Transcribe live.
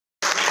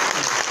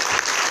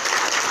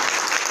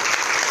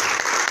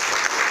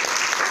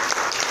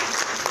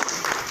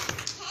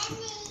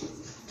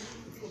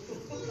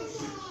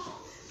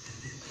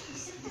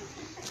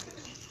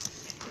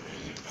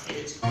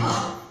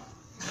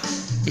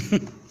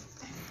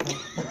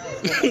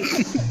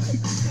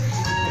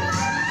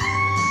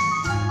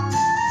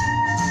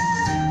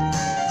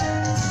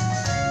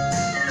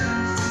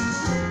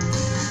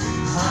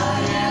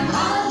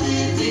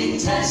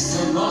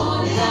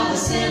Testimony of a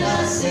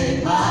sinner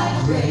saved by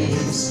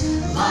grace.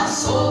 My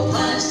soul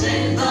plunged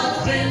in the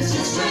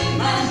crimson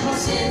stream, and my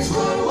sins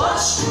were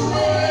washed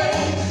away.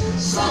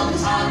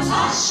 Sometimes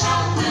I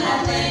shout when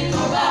I think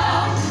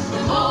about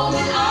the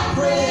moment I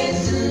prayed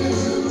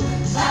through.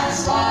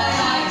 That's why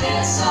I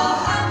get so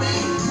happy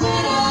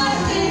when I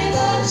hear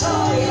the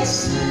joyous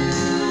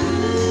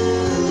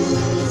news.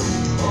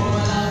 Oh,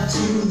 I love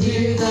to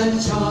hear the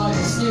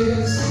joyous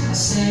news. A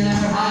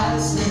sinner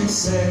has been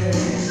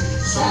saved.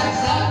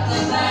 Strike up the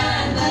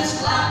band, let's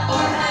clap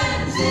our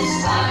hands,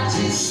 it's time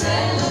to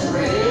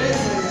celebrate.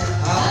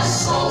 A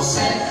soul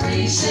set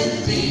free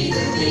should be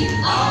the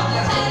theme of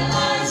the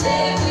headlines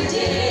every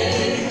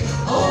day.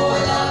 Oh, I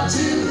love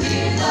to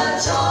hear the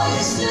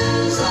joyous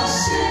news, a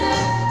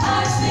sinner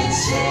has been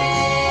saved.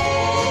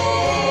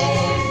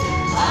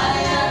 I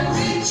am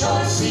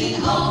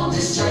rejoicing on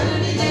this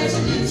journey, there's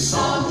a new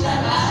song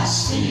that I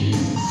sing.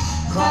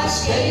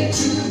 Christ gave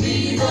to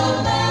me the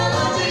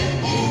melody,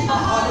 in my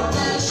heart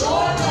the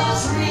joy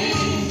bells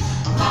ring.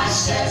 My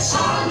steps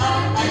are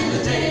light and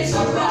the days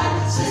are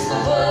right, since the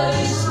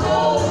worries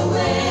roll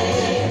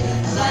away.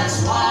 And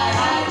that's why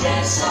I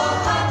get so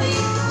happy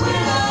when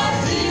I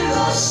hear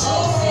a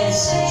soul is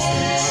saved.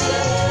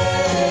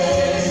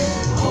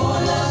 Oh, I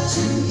love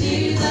to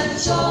hear the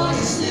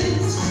joyous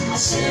news, a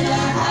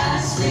sinner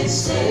has been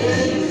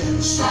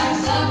saved.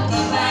 Strike up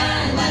the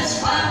band, let's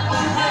clap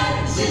our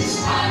hands, it's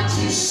time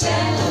to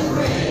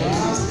celebrate.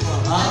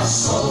 A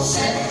soul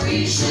set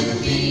free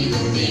should be the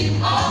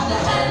theme of the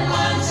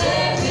headlines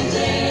every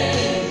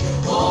day.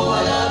 Oh,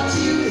 I love to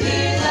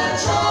hear the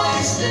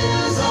joyous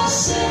news, a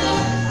sinner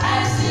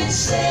has been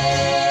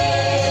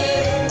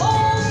saved.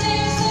 Oh,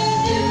 there's a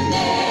new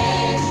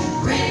name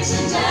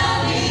written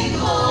down in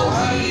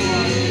glory,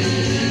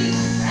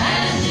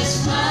 and it's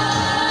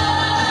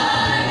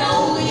mine.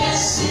 Oh,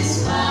 yes, it's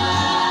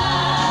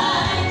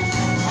mine.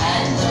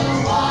 And the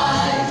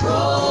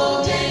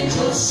white-robed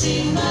angels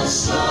sing the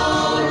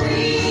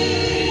story.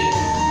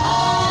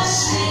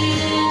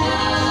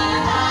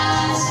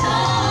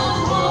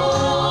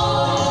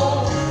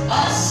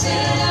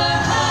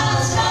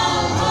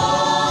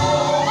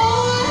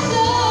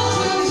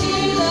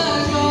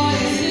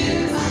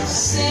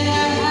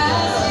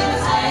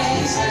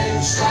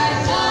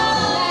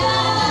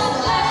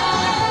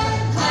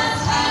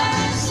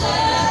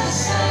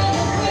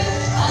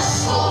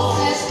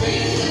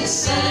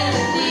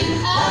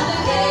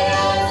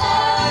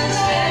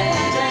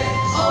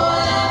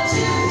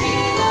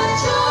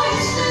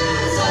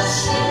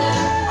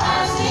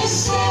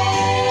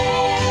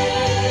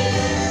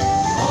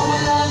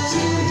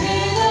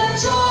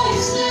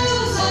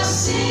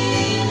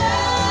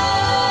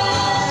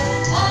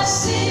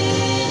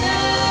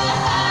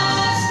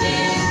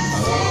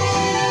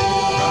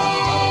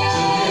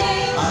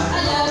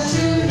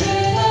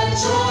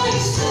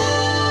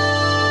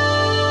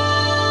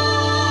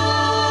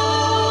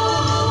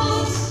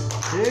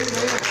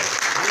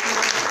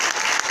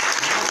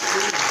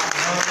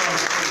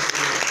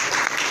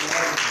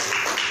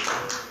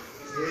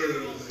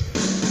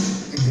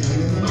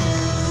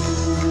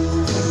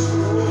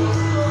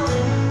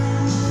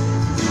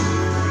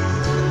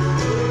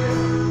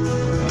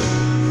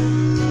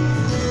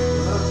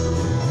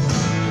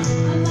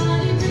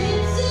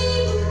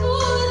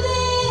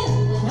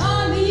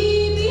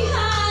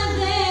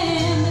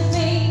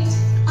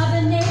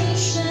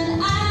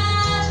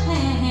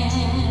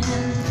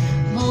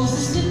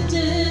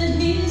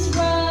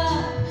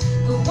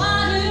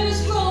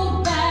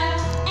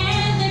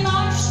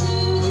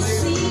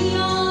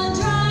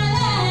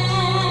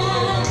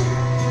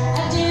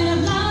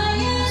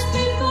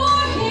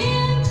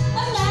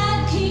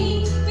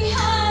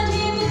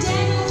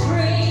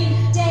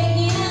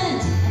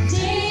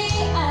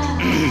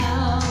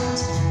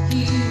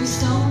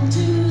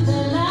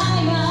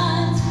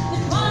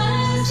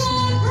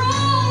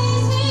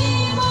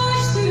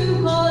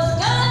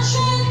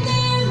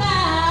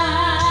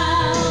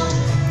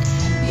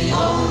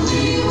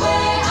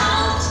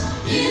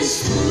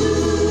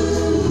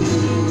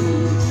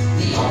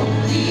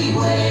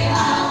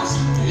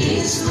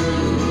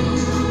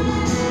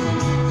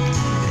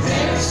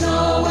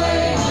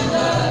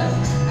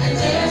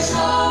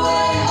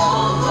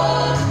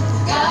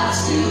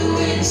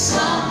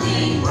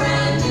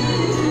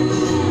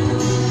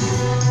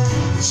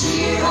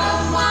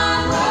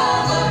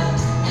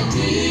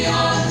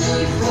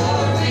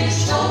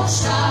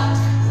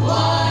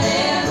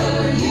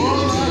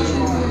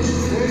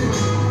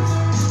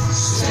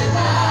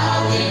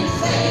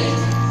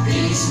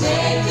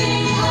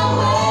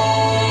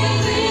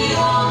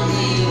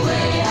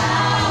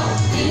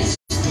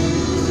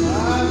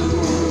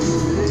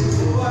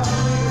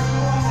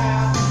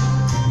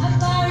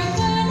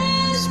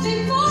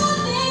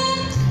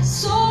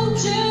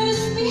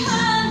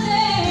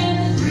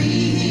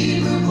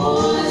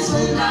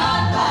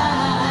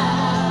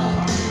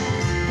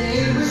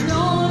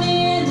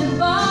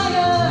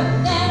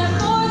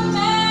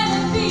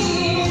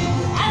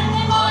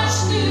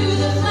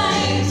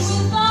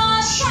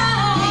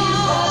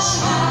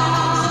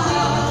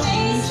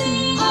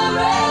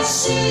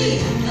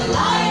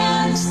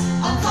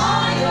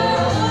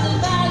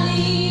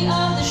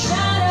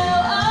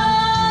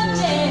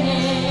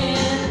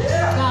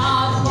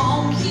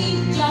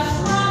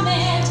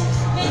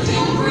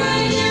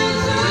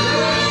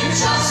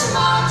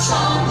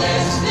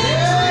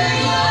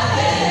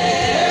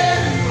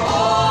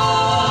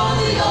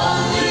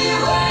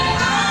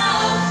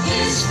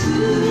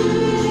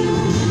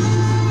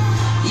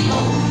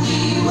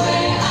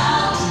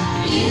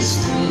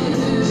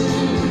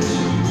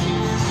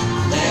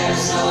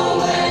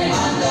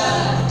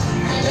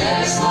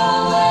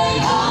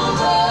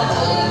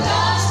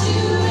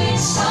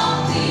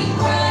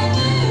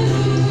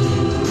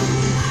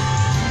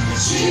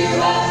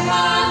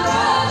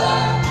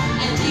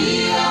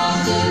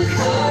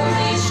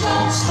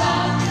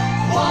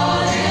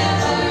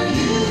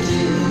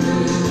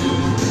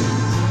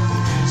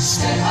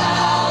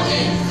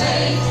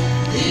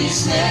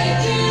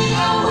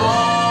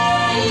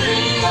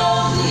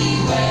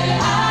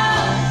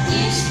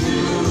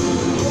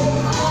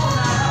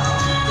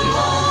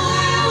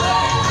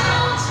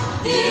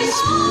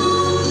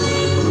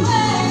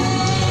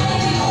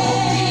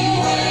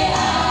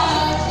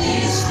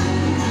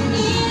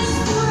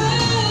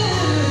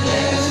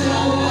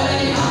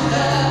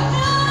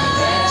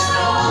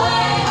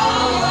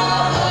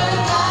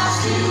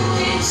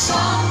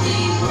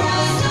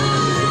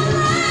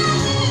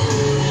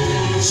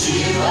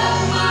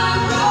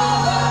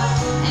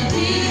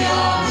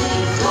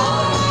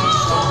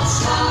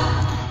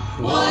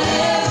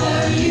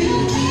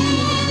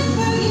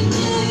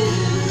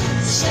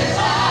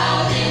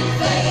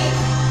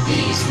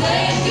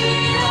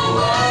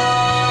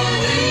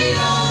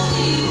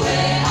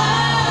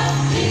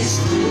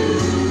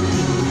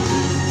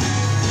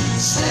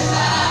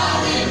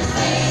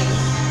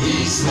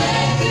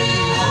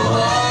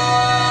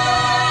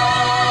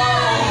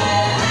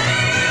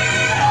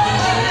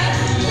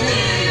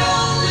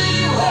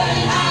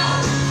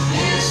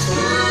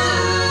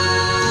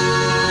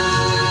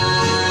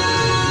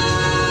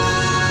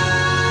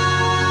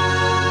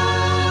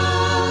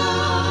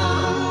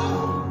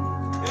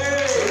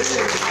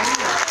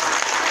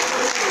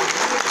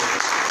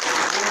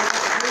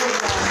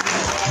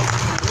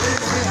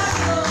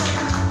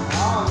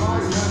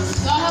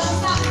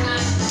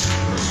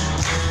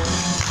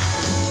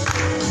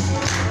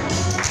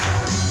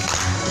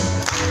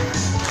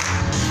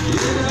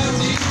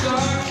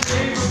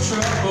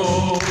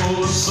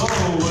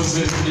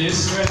 was in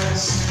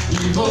distress.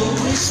 Evil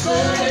whispered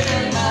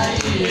in my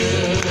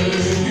ear,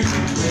 you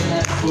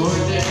went for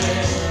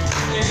dead.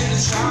 In the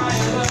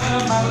trial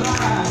of my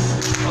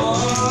life,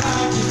 all I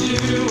could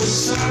do was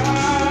sigh.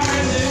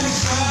 Then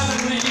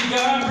suddenly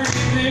God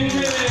breathed in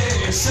me,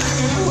 a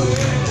second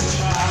wind to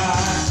try.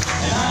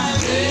 And I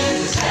live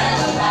to tell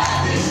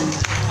about it.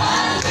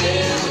 I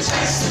live to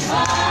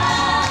testify.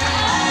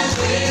 I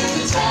live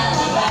to tell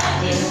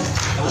about it.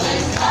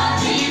 Let God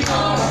be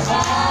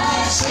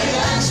glorified.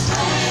 Satan's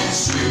plans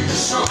to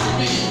destroy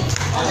me,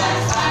 all that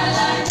fire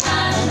like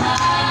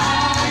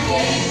dynamite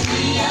gave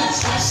me a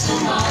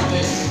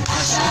testimony.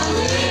 I shall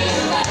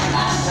live and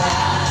not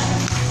die.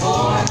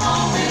 For a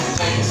moment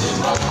things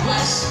were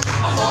hopeless.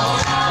 I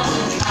thought I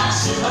would not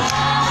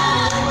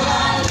survive, but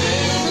I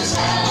live to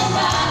tell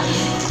about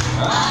it.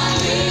 I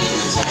live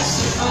to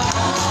testify.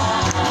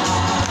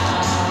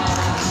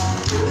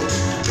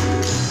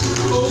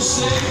 Oh,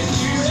 Satan,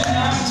 you did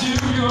not do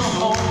your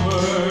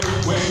homework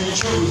when you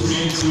chose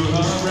me to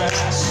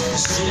harass.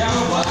 See, I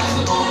was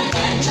the born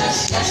again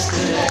just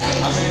yesterday.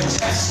 I've been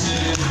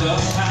tested in the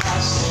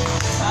past.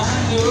 I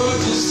know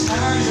just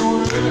how you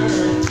work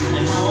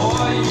and how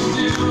all you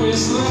do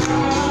is lie.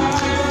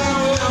 But I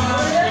will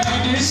not be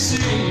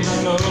deceived. I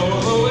know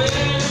the way,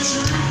 the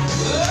truth.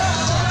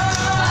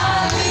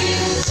 I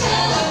live to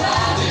tell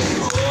about it.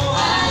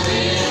 I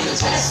live to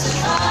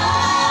testify.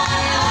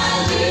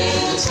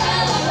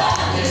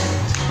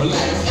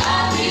 Let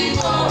God be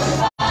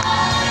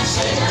glorified.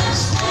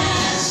 Satan's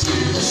plans to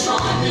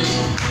destroy me,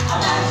 I'm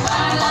not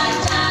fire like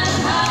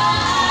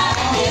dynamite.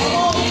 Give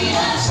me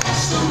a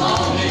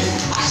testimony.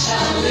 I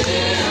shall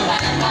live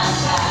and not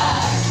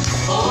die.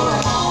 For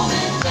a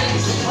moment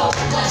things were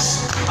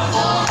hopeless. I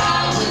thought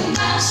I would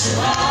not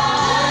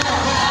survive.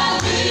 But I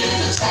live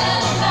to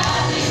tell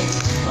about it.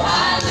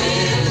 I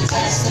live to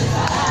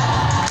testify.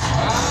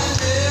 I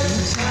live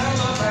to tell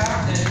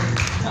about it.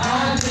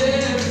 I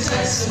live to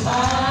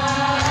testify.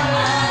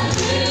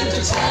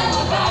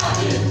 Tell about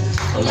it.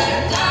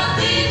 Let God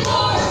be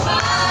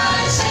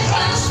glorified.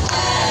 Satan's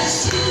plans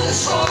to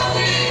destroy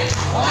me,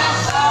 when I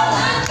thought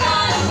like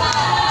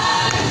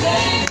dynamite,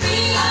 gave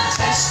me a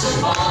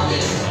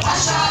testimony. I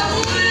shall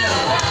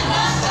live and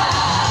not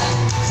die.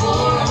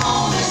 For a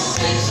moment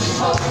things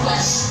were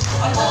hopeless.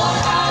 I thought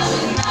I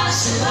would not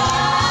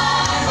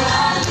survive, but I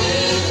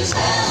live to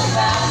tell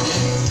about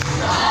it.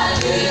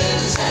 I live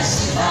to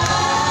testify.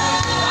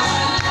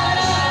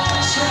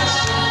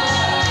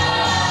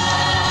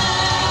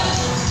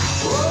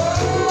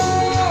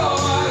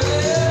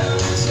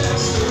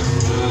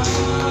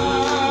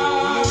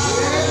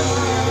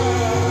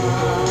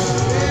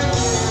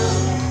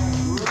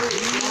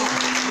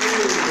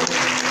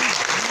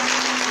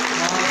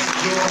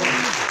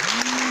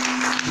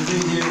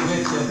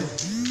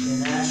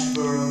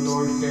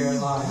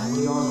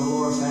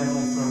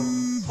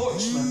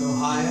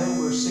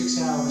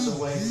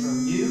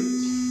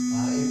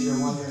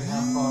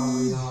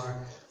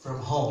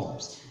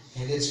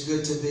 And it's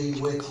good to be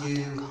with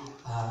you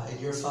and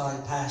your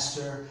fine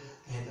pastor.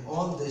 And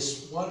on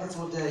this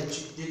wonderful day,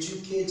 did you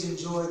kids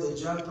enjoy the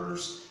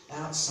jumpers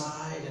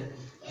outside?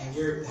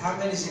 And how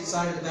many's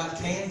excited about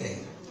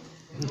candy?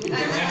 You're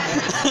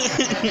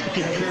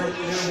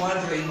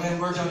wondering when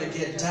we're going to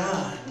get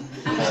done.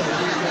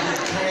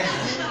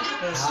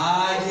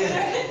 I get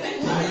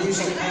it. I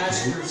used to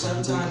pastor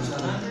sometimes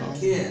 100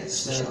 kids,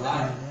 so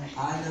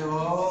I know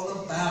all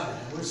about it.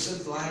 We're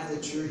so glad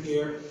that you're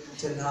here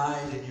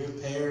tonight and your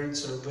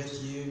parents are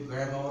with you,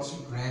 grandmas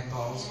and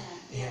grandpas,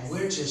 and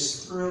we're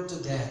just thrilled to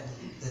death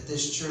that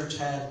this church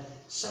had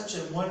such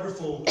a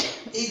wonderful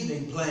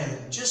evening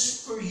planned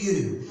just for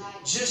you,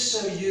 just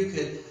so you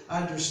could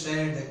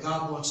understand that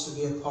God wants to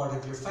be a part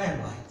of your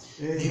family.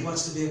 He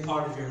wants to be a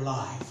part of your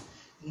life,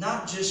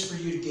 not just for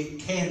you to get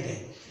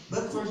candy,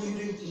 but for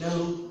you to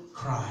know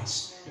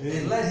Christ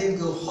and let Him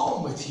go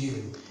home with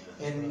you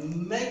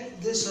and make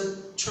this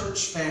a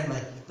church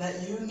family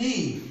that you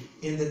need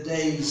in the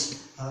days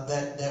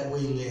that we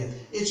live.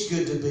 It's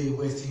good to be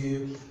with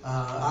you.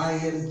 I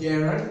am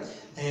Darren,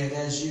 and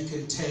as you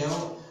can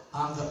tell,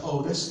 I'm the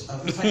oldest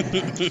of the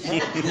family.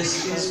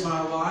 This is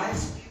my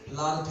wife. A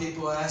lot of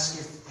people ask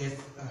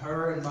if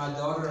her and my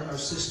daughter are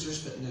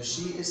sisters, but no,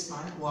 she is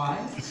my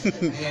wife.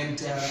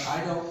 And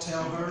I don't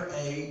tell her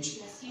age.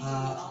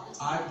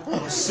 I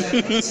was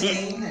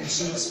 17 and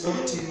she was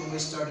 14 when we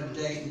started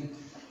dating,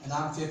 and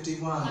I'm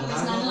 51. I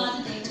was not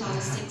allowed to date until I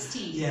was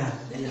 16. Yeah,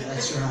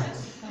 that's right.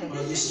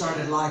 Well, you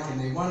started liking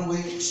me. 1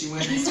 week she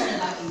went... He started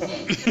liking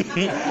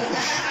me.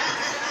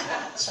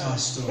 That's my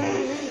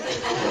story.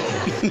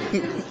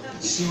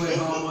 She went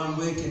home 1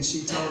 week and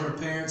she told her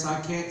parents,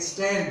 I can't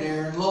stand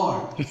Darren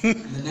Lord.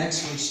 And the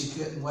next week she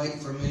couldn't wait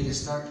for me to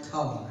start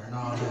calling her and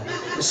all that.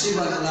 But she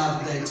wasn't allowed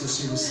to date until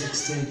she was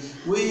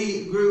 16.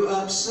 We grew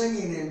up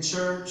singing in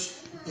church,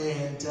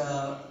 and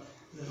the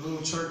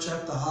little church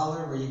up the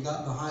holler where you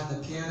got behind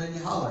the piano and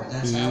you hollered.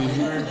 That's how we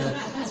learned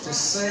to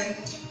sing.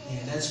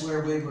 And that's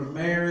where we were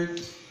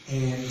married.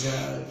 And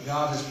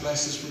God has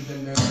blessed us. We've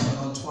been married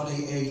for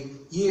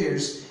 28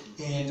 years.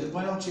 And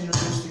why don't you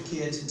introduce the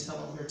kids and tell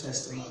them your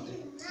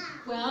testimony?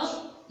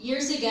 Well,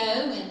 years ago,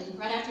 and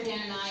right after Dan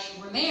and I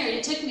were married,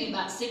 it took me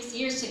about 6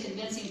 years to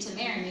convince him to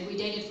marry me. We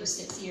dated for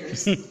 6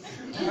 years.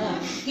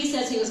 And he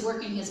says he was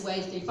working his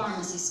way through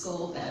pharmacy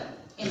school, but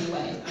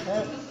anyway.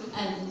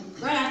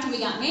 Right after we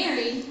got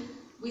married,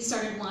 we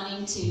started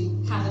wanting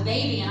to have a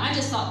baby, and I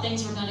just thought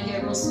things were going to go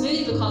real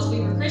smooth because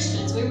we were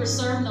Christians. We were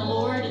serving the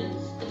Lord in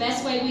the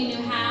best way we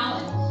knew how,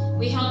 and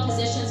we held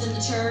positions in the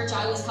church.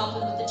 I was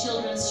helping with the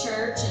children's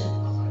church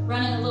and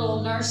running a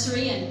little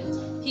nursery,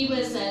 and he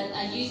was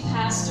a youth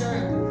pastor,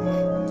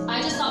 and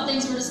I just thought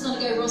things were just going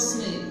to go real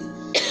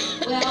smooth.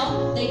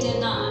 Well, they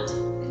did not.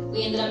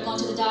 We ended up going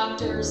to the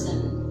doctors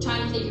and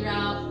trying to figure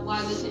out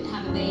why we couldn't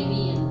have a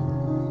baby, and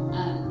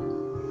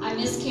I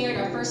miscarried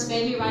our first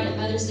baby right at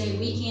Mother's Day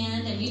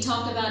weekend, and you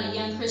talk about a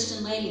young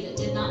Christian lady that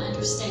did not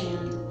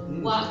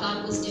understand what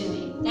God was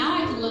doing. Now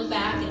I can look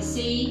back and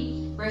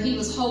see where he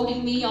was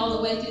holding me all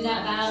the way through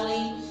that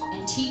valley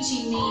and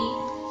teaching me,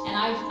 and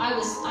I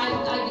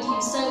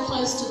became so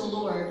close to the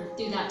Lord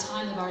through that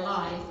time of our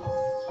life.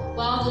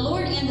 Well, the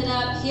Lord ended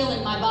up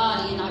healing my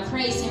body, and I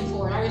praise him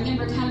for it. I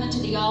remember coming to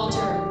the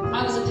altar.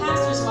 I was a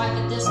pastor's wife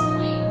at this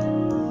point,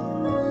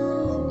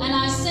 and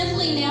I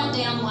simply knelt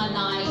down one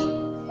night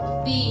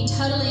being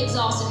totally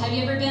exhausted. Have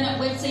you ever been at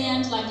wit's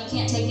end, like you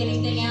can't take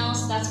anything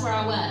else? That's where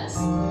I was.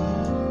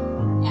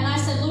 And I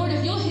said, Lord,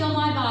 if you'll heal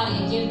my body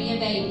and give me a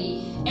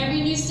baby,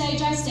 every new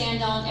stage I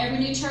stand on, every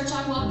new church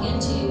I walk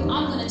into,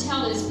 I'm going to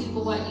tell those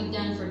people what you've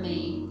done for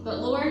me. But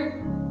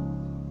Lord,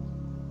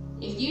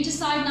 if you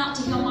decide not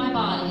to heal my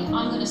body,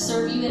 I'm going to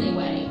serve you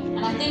anyway.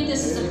 And I think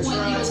this is the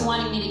point he was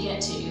wanting me to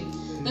get to.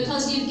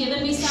 Because you've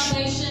given me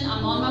salvation,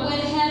 I'm on my way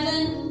to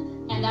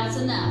heaven, and that's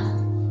enough.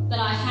 But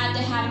I had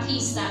to have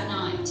peace that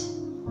night.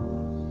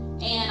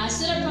 And I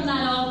stood up from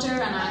that altar,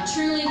 and I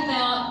truly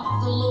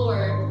felt the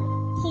Lord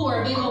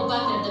pour a big old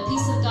bucket of the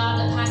peace of God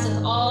that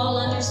passeth all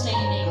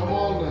understanding. Come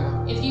on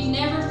now. If you've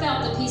never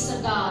felt the peace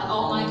of God,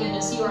 oh my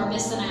goodness, you are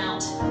missing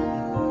out.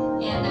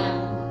 And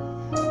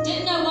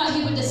didn't know what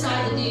he would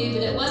decide to do,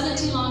 but it wasn't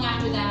too long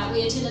after that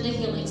we attended a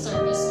healing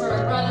service for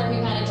a brother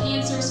who had a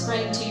cancerous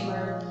brain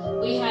tumor.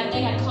 They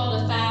had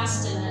called a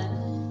fast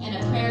and a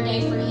prayer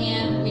day for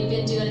him, and we'd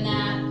been doing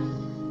that.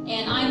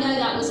 And I know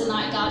that was the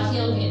night God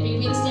healed me. 3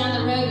 weeks down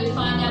the road, we'd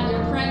find out we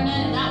were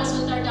pregnant, and that was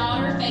with our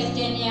daughter, Faith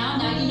Danielle.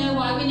 Now you know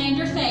why we named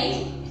her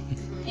Faith.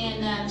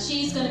 And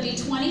she's going to be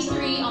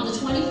 23 on the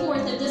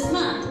 24th of this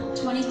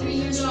month, 23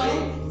 years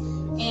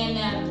old. And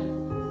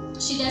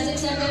she does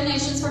accept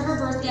donations for her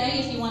birthday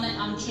if you want it.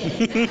 I'm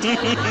kidding.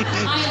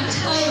 I am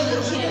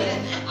totally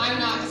kidding. I'm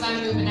not, because I'm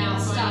moving out.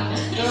 Stop it.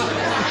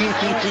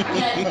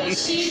 But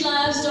she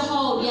loves to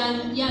hold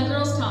young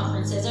girls'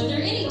 conferences. Are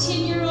there any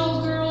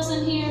 10-year-old girls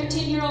in here?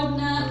 10-year-old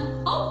and up?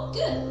 Oh,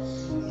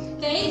 good.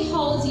 Faith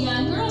holds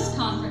young girls'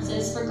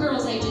 conferences for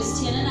girls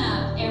ages 10 and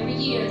up every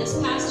year. This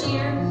past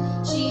year,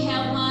 she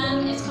held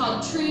one. It's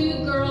called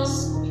True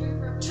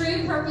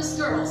Purpose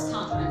Girls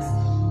Conference.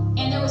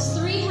 And there was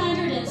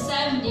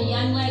 370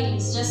 young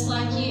ladies just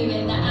like you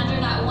under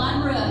that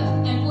one roof.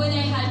 And boy,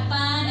 they had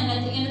fun. And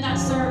at the end of that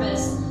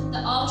service,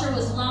 the altar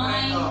was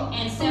lined,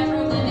 and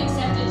several of them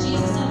accepted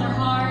Jesus in their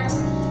heart.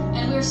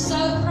 And we're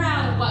so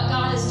proud of what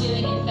God is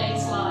doing in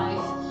Faith's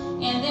life.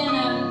 And then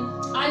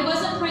I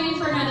wasn't praying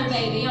for another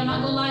baby. I'm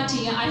not going to lie to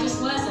you. I just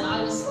wasn't.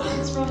 I was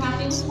real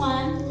happy with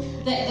one.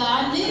 That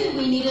God knew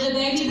we needed a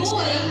baby boy.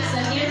 So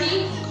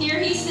here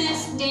he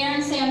sent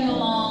Darren Samuel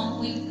along.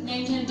 We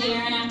named him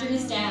Darren after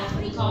his dad,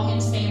 but we call him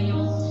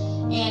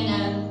Samuel.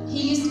 And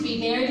he used to be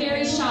very,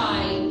 very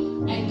shy.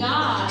 And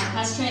God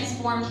has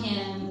transformed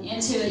him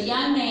into a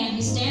young man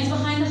who stands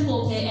behind the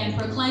pulpit and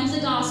proclaims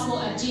the gospel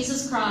of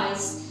Jesus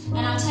Christ. And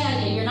I'll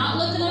tell you, you're not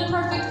looking at a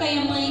perfect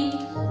family.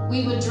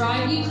 We would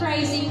drive you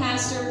crazy,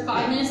 Pastor.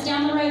 5 minutes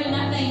down the road in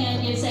that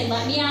van, you'd say,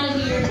 let me out of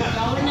here.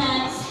 Y'all are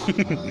nuts.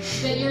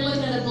 But you're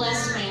looking at a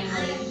blessed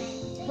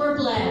family. We're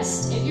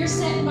blessed. If you're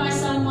sitting by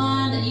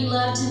someone that you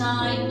love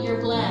tonight,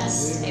 you're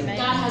blessed. Amen.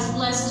 God has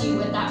blessed you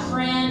with that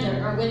friend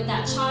or with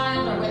that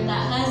child or with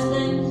that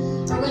husband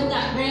or with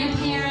that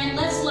grandparent.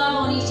 Let's love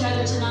on each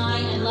other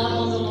tonight and love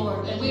on the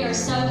Lord. And we are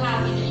so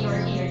happy that you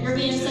are here. You're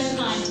being so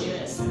kind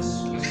to us.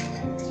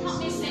 Help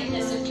me sing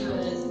this if you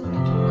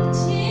would.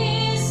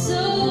 'Tis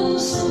so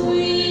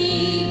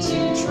sweet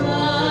to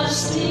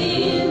trust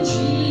in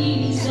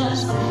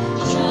Jesus.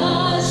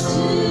 Just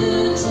to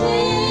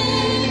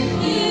take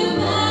him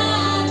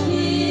at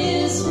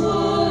his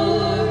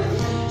word,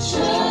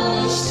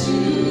 just to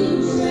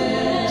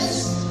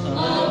rest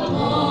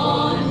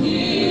upon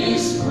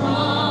his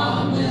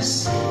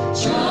promise,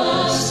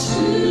 just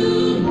to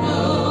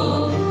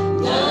know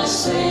thus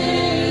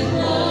saith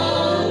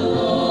the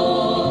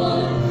Lord.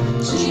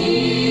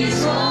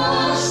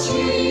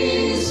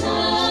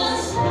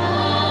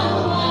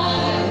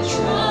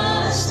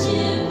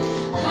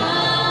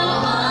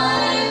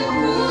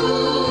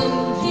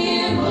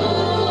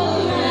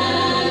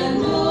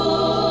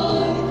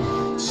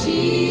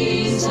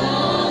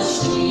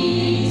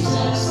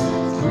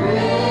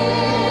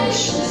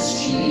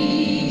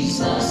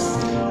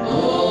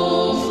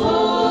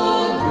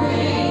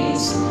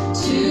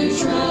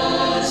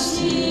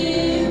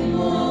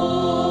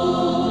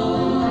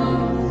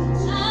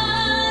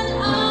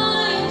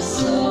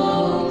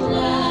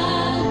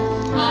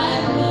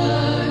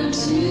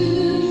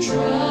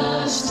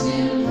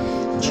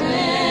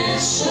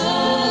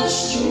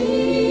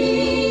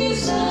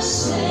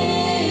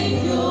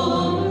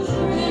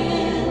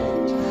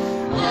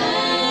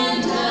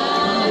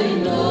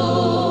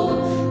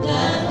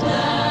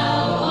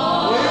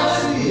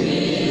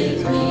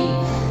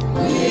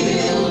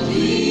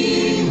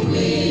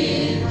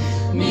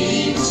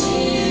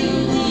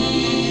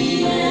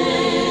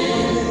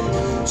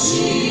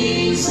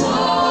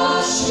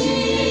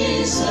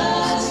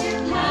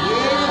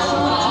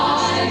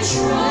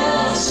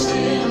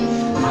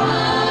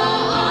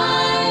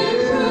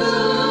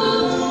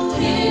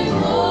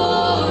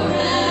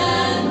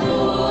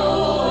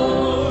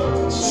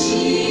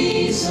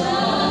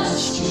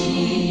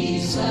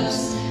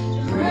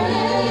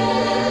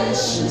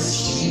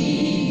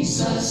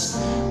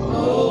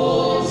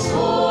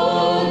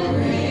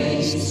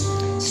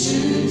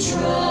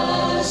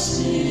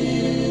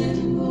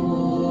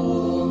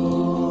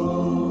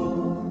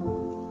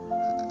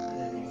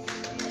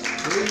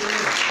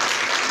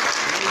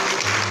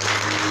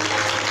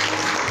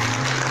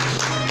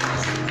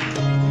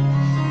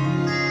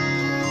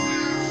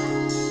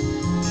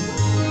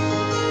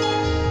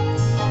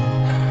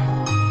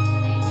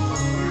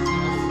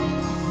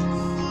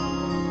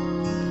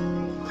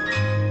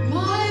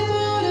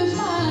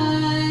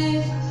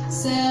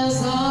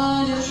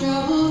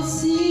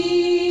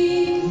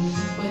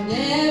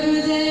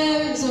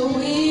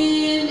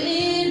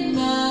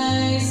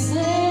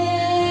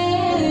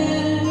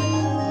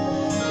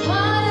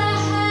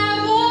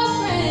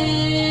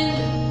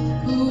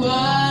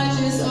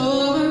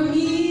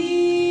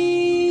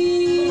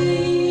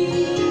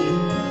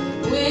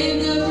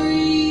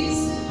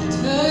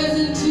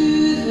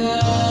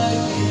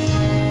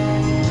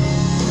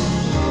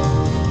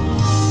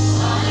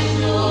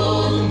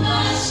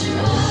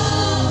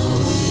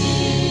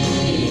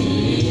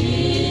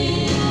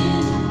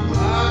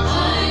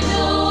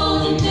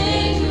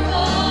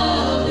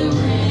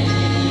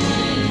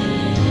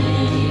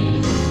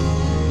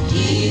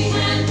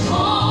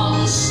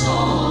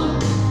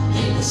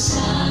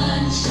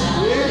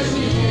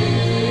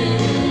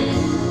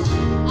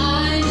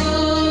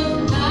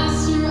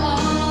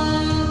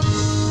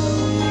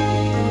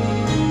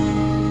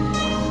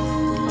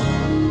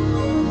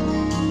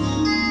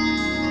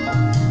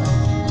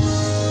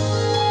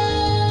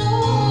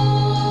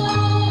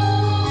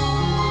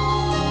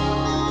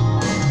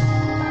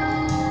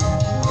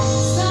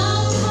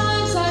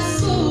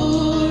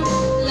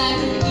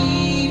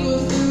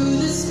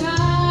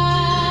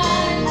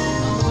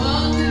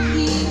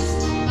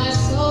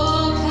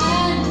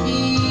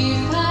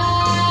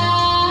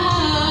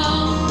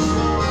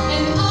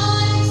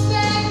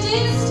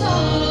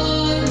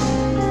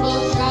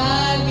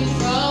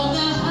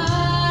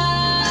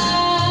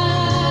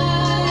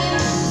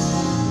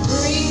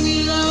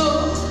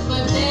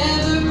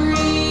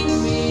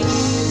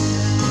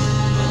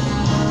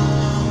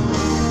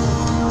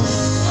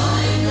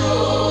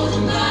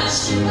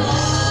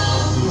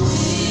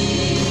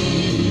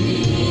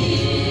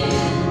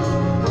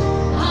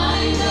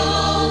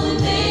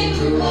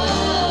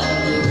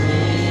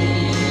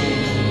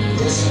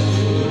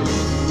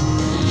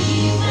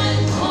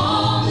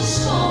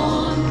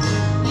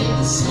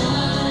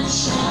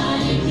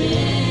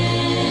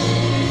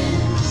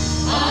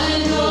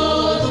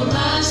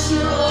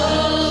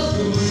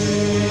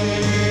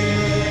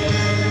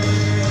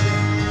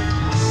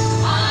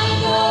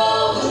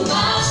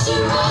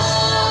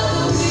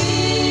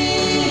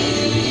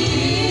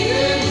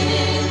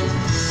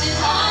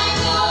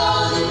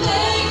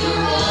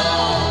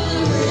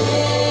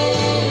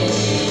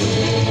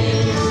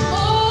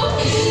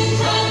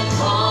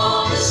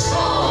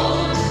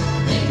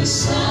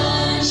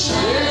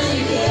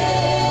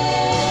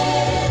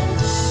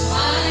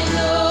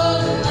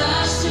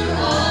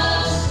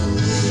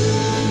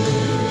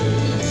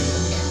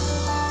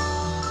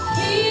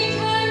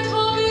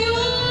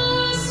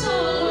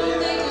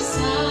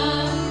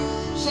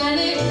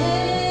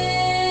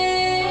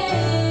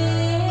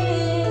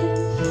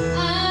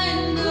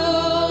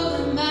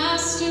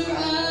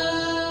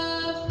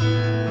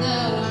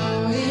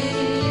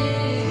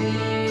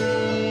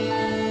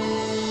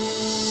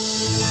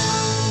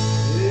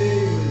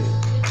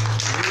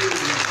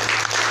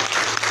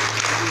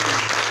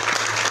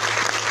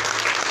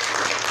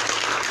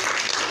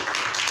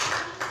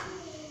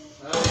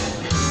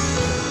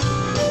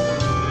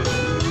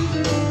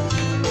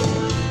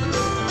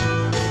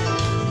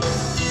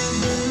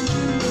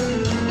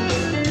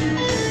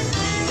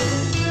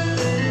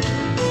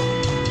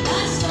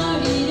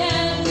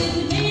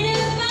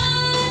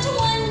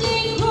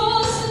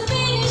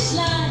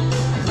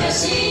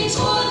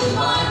 toward the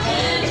mark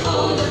and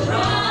hold the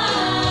prize.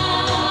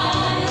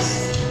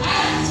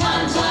 At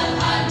times I've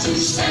had to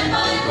stand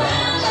my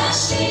ground, as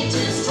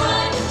Satan's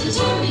tried to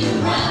turn me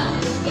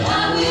around, but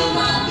I will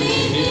not be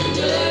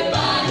hindered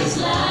by his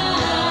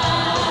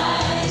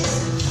lies.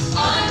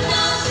 I'm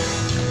not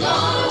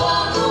gonna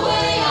walk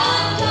away,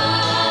 I've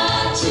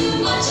got too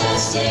much at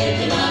stake,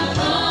 and I've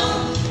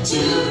come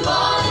too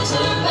far to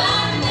turn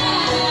back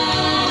now.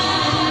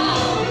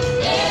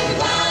 Every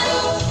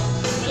battle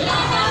that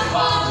I have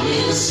fought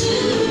will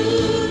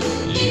soon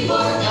be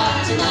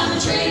forgotten. I'm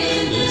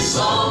trading this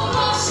old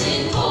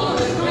crossing for a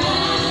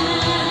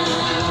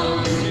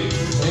crown.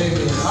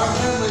 Amen. Our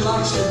family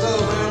likes to go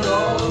around to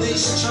all of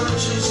these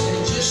churches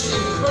and just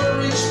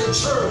encourage the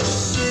church.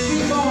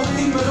 Keep on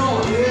keeping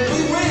on. We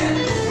win.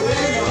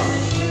 Thank God.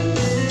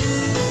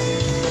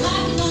 I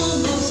can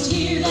almost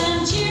hear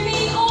them cheer me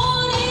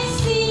on and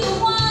see the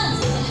ones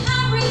that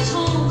have reached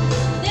home.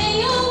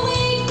 They all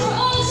wait for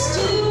us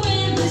to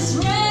win this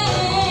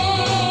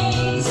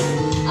race.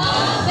 A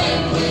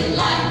banquet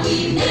like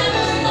we've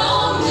never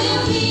known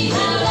will be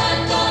held at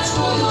God's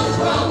royal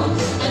throne,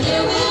 and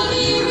there will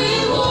be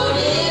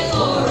rewarded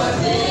for our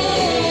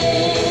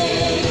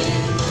faith.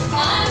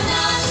 I'm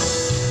not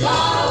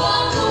gonna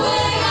walk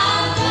away,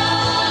 I've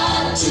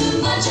got too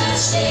much at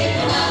stake,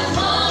 and I've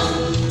come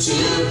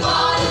too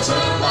far to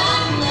turn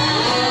back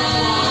now.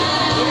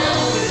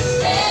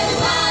 Every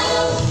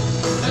battle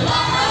that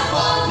I have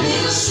fought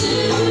will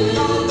soon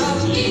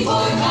be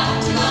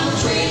forgotten. I'm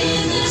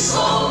trading this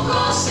old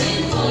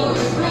crossing for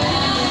a crown.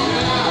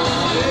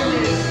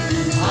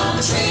 I'm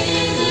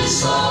trading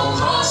this old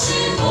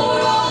crossing for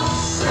a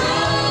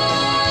crown.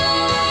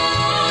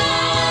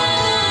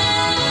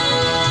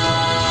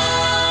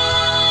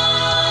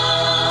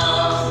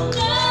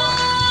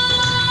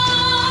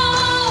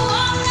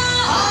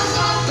 I'm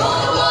not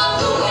gonna walk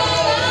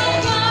away.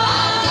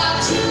 I've got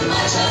too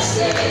much at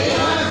stake.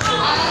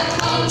 I've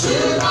come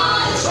too far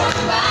to turn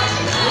back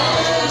now.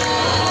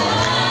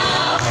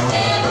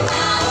 Every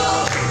battle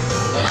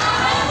that I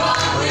have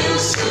fought will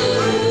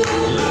soon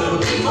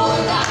be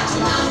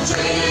forgotten. I'm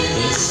trading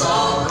this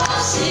old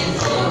crossing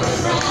for a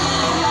crown.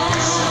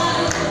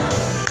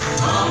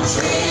 I'm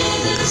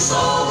trading this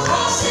old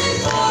crossing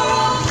for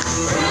a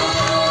crown.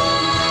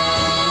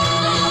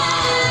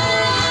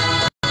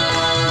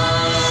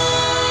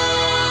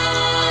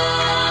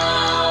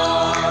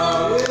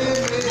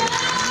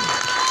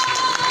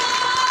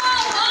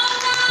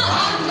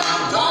 I'm not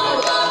gonna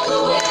walk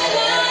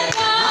away.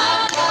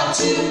 I've got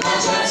too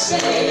much at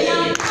stake.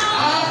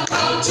 I've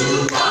come too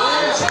far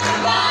to turn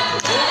back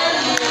now.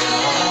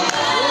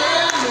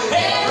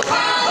 Every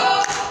battle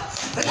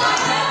that I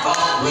have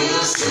fought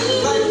will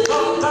soon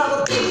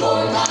be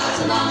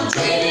forgotten. I'm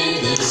trading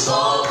this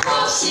old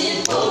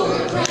crossing for a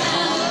crown.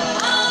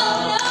 Oh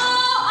no,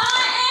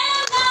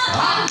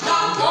 I'm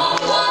not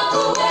gonna walk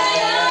away.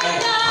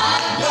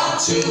 I've got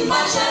too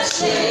much at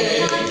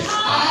stake.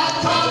 I've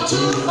come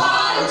too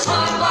far to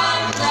turn back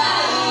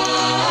now.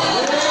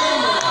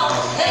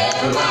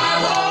 Every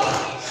battle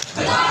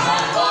that I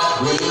have fought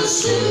will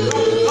soon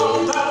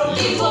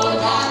be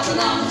forgotten.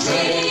 I'm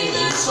trading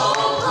this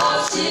old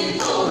crossing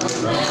for a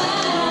crown.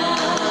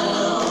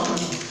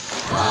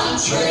 I'm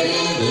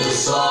trading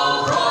this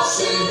old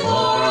crossing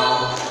for a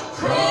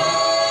crown.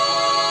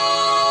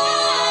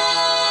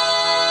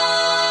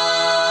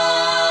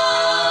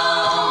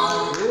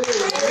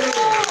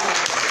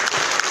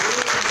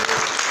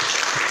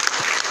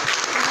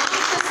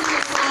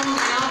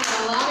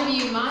 A lot of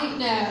you might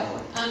know.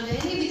 Do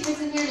any of the kids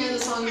in here know the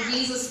song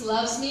Jesus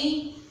Loves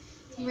Me?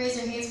 Can you raise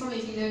your hands for me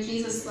if you know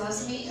Jesus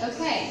Loves Me?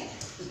 Okay.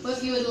 Well,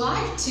 if you would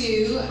like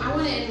to, I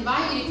want to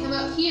invite you to come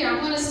up here. I'm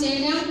going to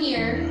stand down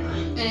here.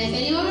 And if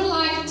anyone would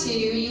like to,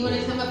 you want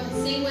to come up and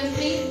sing with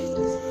me?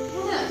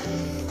 Come on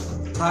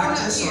up.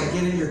 Practice or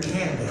get in your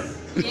candy.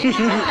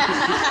 Yeah.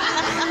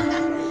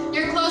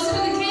 You're closer to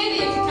the candy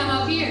if you come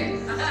up here.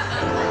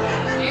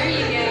 There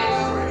you go.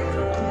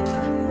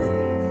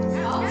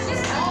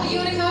 Oh, you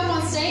want to come up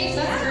on stage?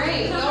 That's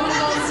great. You want to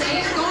go on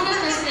stage? Go on up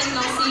there so they can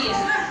all see you.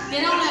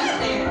 Get on up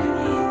there.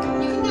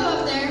 You can go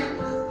up there.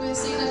 You want to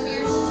stand up here?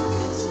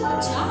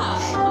 Good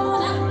job. Come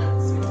on up.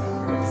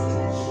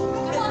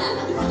 Come on up.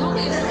 Don't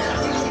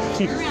move.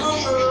 You're around Come on,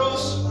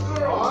 girls.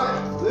 All right.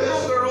 This,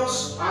 girls.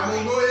 I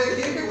mean, go ahead and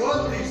give me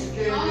one piece of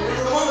candy.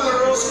 Come on,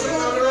 girls. Come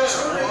on, girls.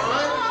 All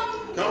right.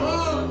 Come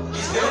on.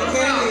 Get the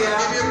candy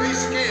out. Give you a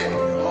piece of candy.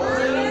 All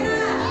right.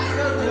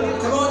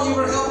 Come on, you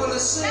were helping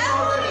us sing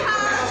already.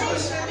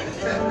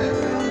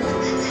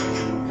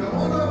 Come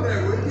on up there.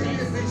 We'll give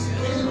you a piece of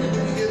candy when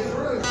you get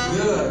through.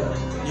 Good.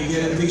 You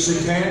get a piece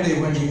of candy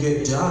when you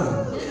get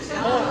done.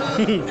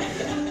 I'm going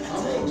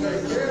to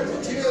take care of the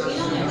kids. Get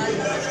on there.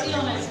 Get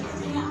on there.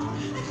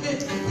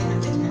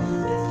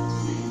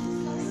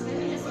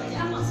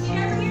 Come on, sit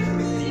over here.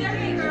 Sit over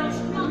here, girls.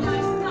 Come on,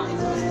 guys. Come on.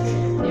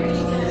 There you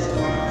go. So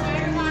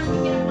everyone can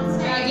get up on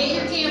stage. Get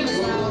your cameras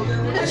out.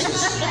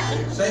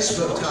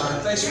 Facebook time.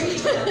 Facebook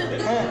time.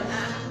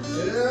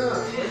 Yeah.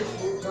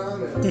 Facebook time.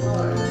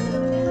 All right.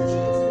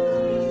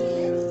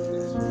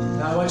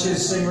 Now want you to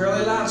sing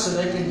really loud so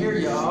they can hear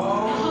you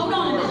all. Now, hold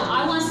on a minute.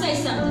 I want to say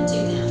something to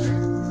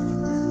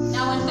them.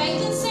 Now, when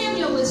Faith and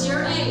Samuel was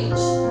your age,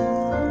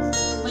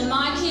 when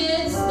my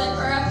kids that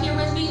are up here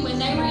with me, when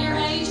they were your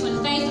age,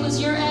 when Faith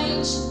was your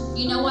age,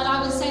 you know what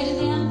I would say to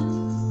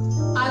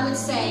them? I would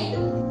say,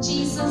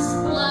 Jesus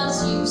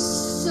loves you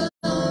so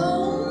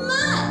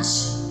much.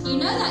 You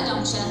know that,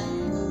 don't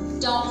you?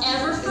 Don't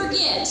ever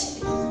forget,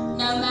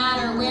 no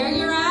matter where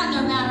you're at,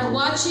 no matter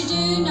what you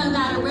do, no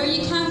matter where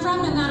you come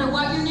from, no matter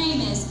what your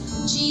name is,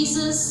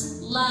 Jesus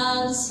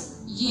loves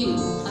you,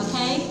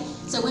 okay?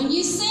 So when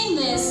you sing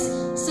this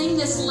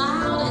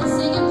loud and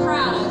sing it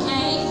proud,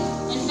 okay?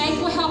 And Faith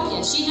will help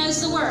you. She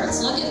knows the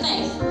words. Look at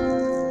Faith.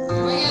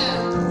 Here we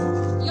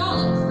go. Y'all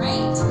look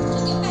great.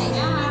 Look at Faith.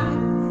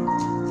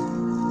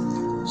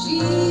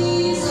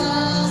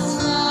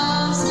 Jesus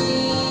loves me,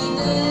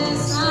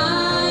 this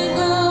I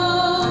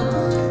know,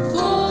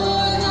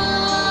 for the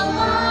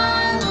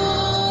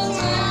Bible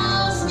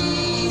tells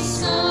me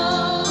so.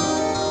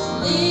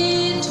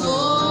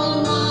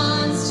 Little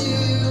ones to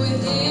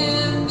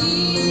Him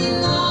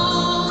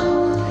belong.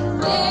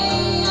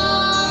 They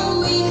are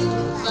weak,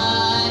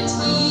 but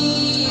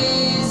He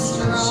is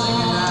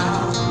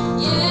strong.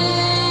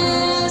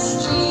 Yes,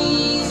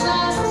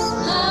 Jesus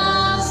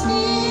loves me.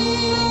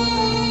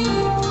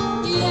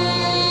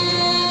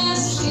 Yes,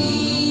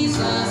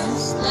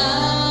 Jesus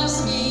loves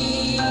me.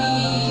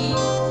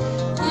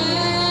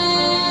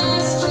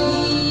 Yes,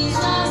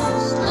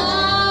 Jesus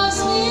loves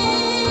me.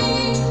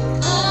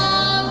 The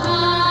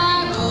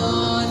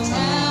Bible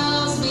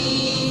tells me.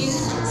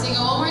 Sing it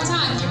one more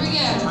time. Here we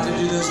go. How to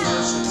do those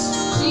motions.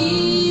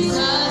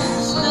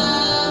 Jesus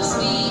loves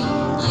me,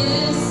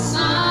 yes I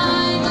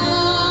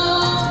know,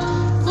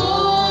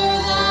 for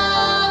the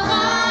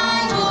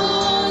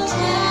Bible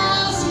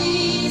tells me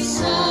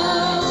so.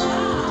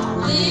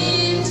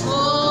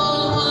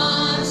 Little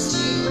ones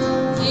to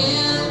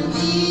Him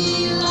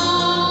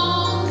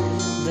belong.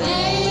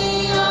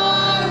 They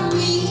are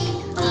weak,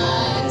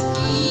 but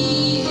He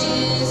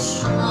is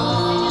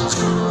strong.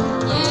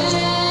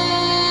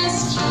 Yes,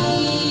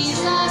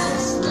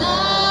 Jesus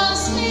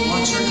loves me. I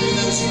want you to do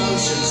those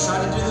motions. Try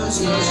to do those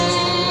motions.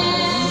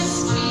 Yes,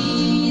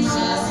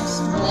 Jesus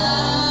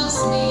loves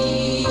me.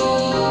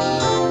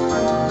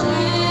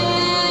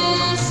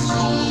 Yes,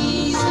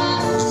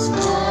 Jesus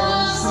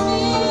loves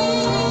me.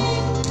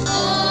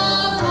 The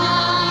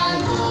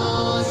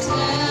Bible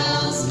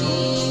tells me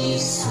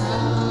so.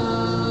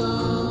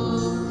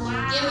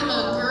 Give them a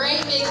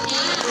great big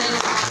hand.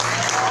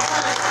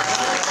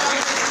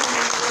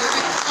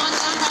 Come on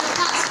down by the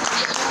pastor.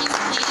 Get your piece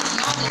of candy.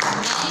 Y'all did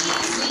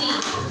amazing.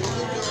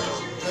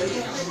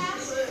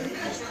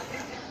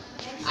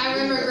 I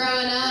remember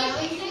growing up,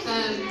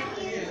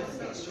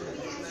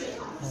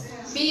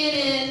 being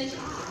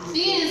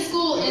in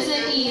school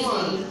isn't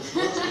easy.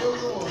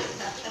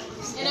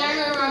 And I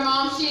remember my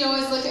mom, she'd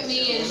always look at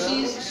me and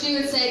she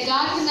would say,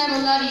 God can never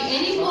love you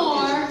any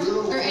more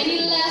or any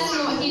less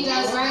than what He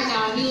does right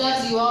now. He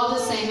loves you all the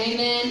same.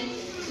 Amen.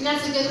 And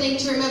that's a good thing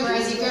to remember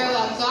as you grow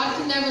up. God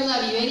can never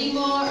love you any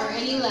more or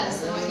any less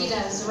than what He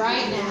does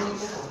right now.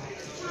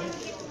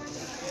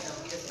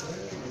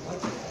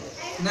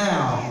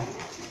 Now,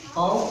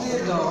 all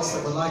the adults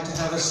that would like to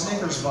have a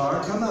Snickers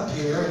bar, come up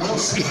here and we'll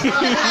see.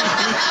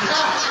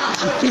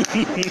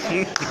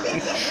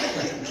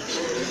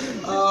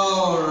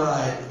 All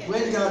right.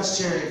 When God's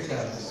Chariot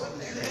comes.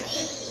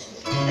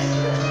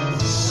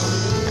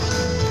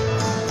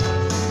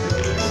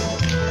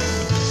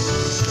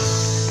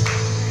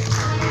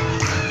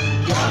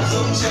 God's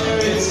own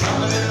chariot's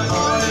coming in the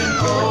morning.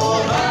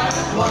 Oh, that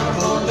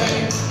wonderful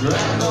day.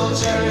 Grand old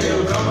chariot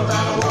will come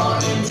without a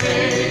warning.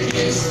 Take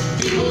His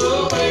people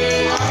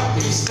away. I'll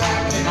be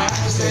standing at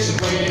the station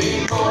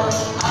waiting for.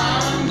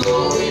 I'm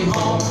going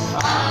home.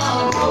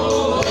 I'll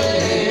roll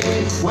away.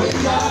 When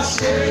God's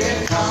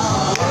chariot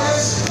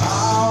comes,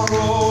 I'll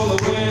roll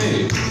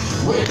away.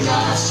 When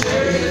God's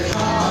chariot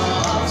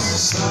comes,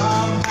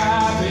 some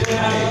happy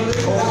day.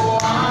 Oh,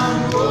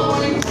 I'm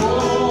going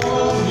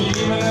home.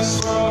 Even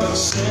this world of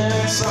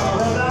sin,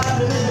 sorrow.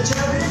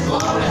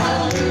 Glory,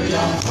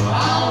 hallelujah.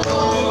 I'll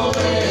roll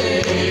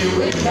away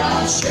when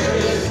God's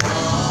chariot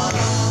comes.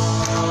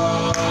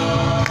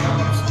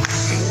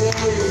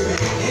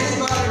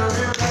 Anybody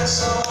remember that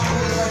song?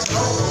 That's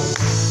old.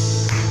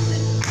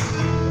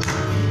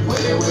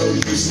 Where will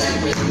you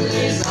stand when the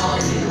days are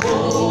you?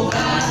 Oh,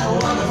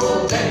 that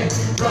wonderful day.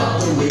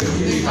 Brother, will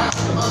you be back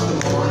among the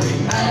morning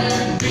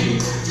and be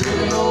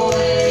driven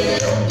away?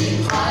 They'll be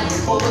crying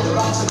over the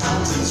rocks and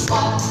mountains.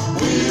 What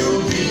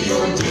will be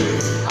your due?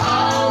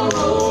 I'll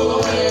roll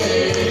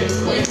away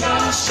when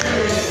God's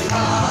chariot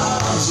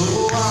comes.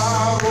 Oh,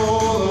 I'll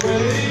roll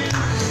away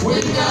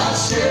when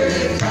God's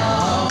chariot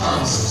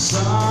comes.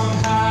 Some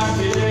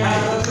happy day.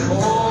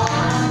 Oh,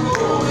 I'm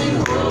going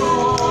home.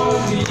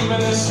 Even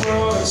this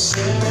world of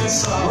sin and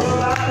sorrow.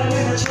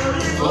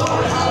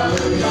 Glory,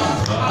 hallelujah.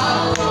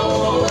 I'll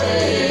roll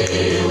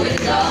away when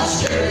God's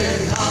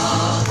chariot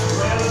comes.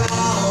 Well,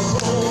 I'll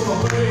roll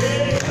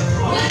away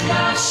when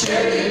God's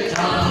chariot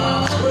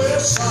comes.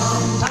 With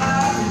some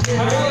happy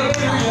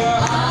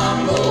Hallelujah.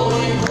 I'm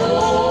going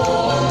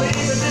home.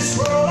 Leaving this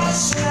world of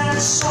sin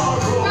and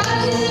sorrow.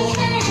 Riding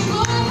carrying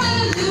glory,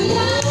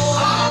 hallelujah.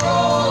 I'm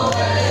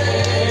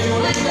away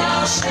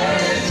without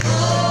sharing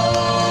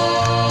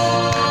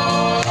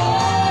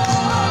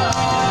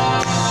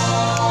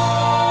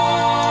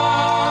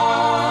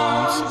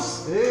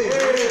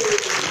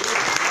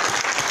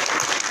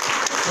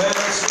Well,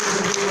 it's good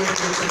to be with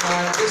you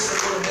tonight. Just a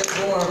little bit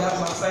more about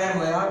my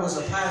family. I was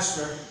a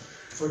pastor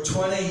for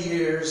 20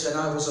 years, and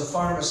I was a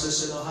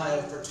pharmacist in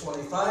Ohio for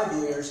 25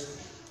 years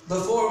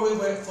before we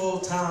went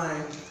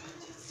full-time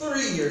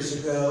 3 years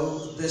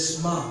ago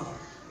this month,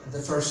 the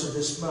first of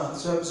this month.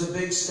 So it was a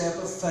big step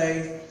of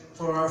faith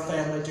for our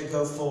family to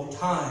go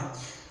full-time.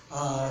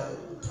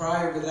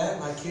 Prior to that,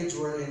 my kids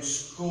were in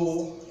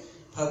school,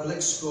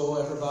 public school.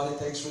 Everybody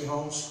thinks we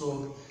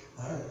homeschool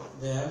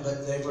them,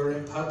 but they were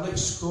in public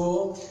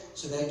school,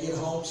 so they get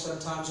home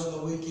sometimes on the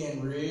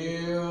weekend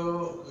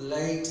real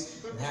late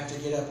and have to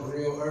get up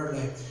real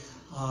early.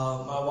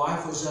 My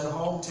wife was at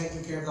home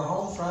taking care of the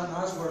home front, and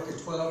I was working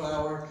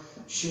 12-hour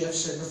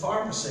shifts in the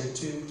pharmacy,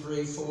 2,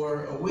 3,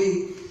 4 a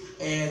week.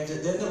 And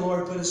then the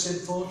Lord put us in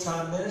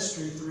full-time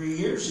ministry 3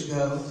 years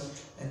ago,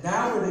 and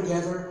now we're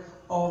together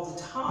all the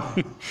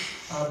time.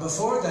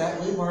 Before that,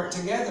 we weren't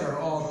together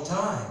all the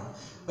time.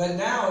 But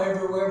now,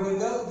 everywhere we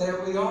go, there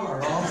we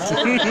are, all four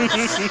of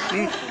us.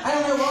 I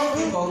don't know why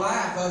people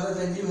laugh other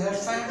than you have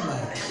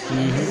family.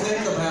 You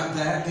think about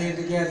that, being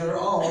together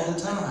all the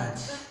time.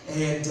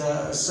 And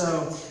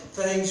so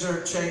things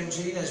are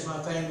changing as my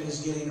family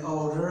is getting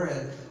older,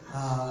 and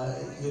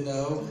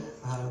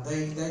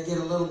they get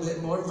a little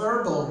bit more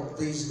verbal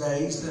these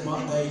days than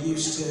what they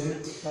used to.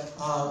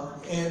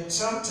 And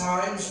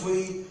sometimes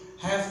we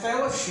have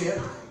fellowship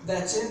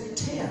that's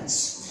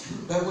intense.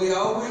 But we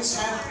always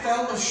have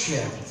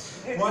fellowship.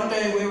 One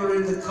day we were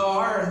in the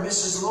car and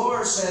Mrs.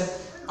 Lohr said,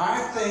 I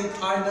think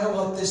I know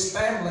what this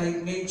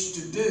family needs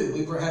to do.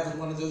 We were having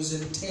one of those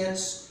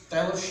intense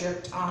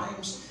fellowship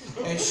times.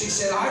 And she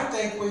said, I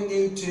think we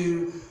need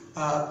to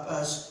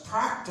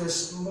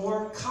practice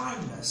more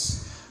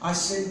kindness. I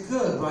said,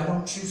 good, why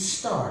don't you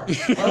start?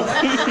 Well,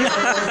 that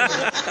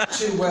didn't go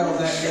too well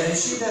that day.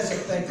 She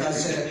doesn't think I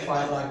said it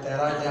quite like that.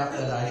 I doubt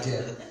that I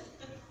did.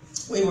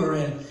 We were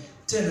in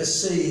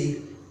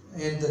Tennessee,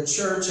 and the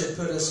church had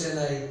put us in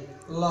a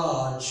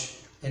lodge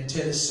in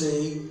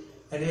Tennessee,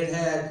 and it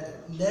had,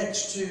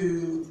 next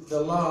to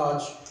the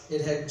lodge,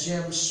 it had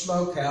Jim's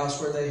Smokehouse,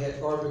 where they had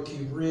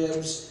barbecue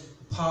ribs,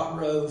 pot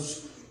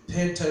roast,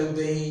 pinto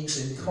beans,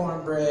 and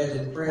cornbread,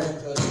 and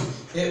bread pudding.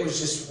 It was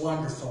just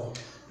wonderful.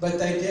 But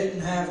they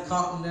didn't have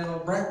continental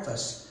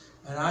breakfast.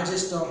 And I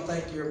just don't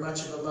think you're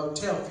much of a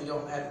motel if you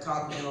don't have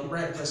continental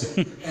breakfast.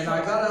 And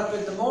I got up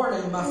in the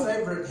morning, my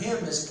favorite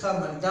hymn is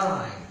Come and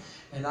Dine.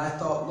 And I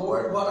thought,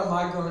 Lord, what am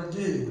I going to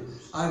do?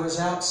 I was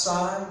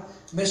outside.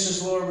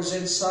 Mrs. Lohr was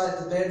inside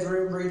the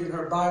bedroom reading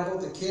her Bible.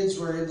 The kids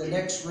were in the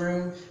next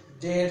room,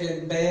 dead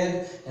in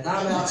bed. And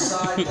I'm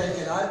outside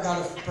thinking, I've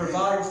got to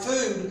provide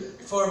food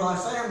for my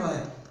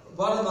family.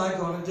 What am I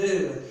going to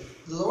do?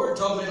 The Lord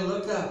told me to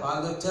look up.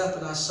 I looked up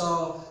and I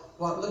saw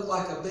what looked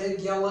like a big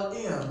yellow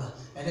M.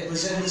 And it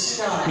was in the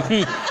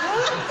sky.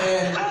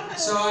 And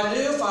so I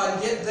knew if I'd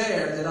get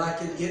there that I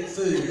could get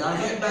food. I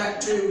went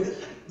back to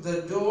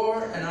the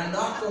door and I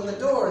knocked on the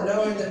door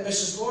knowing that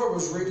Mrs. Lohr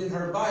was reading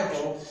her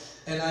Bible,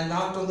 and I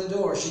knocked on the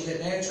door. She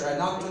didn't answer. I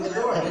knocked on the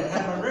door. I didn't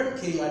have my room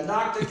key. I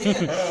knocked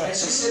again and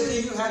she said,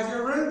 do you have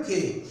your room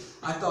key?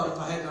 I thought if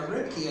I had my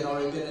room key I'd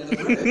already been in the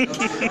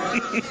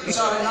room.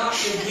 So I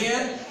knocked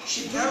again.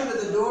 She came to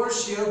the door.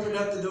 She opened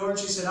up the door and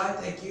she said, I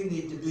think you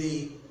need to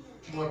be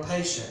more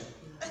patient.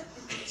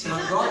 So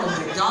I'm going to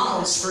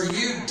McDonald's for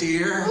you,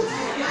 dear.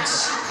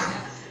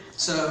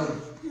 So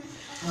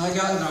I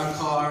got in our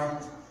car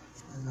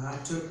and I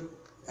took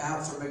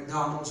out for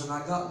McDonald's, and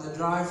I got in the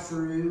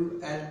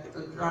drive-through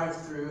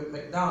at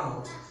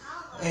McDonald's.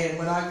 And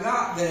when I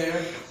got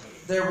there,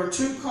 there were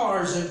two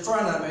cars in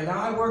front of me.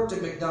 Now I worked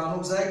at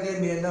McDonald's. That gave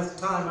me enough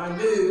time, I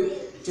knew,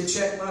 to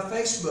check my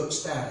Facebook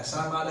status.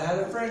 I might have had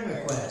a friend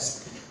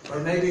request. Or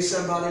maybe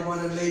somebody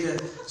wanted me to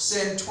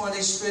send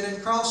 20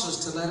 spinning crosses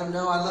to let them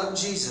know I love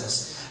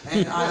Jesus.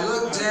 And I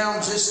looked down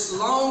just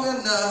long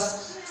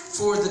enough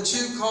for the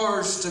two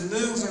cars to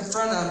move in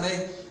front of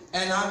me,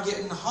 and I'm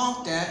getting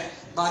honked at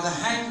by the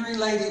hangry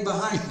lady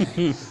behind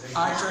me.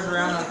 I turned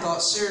around and I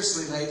thought,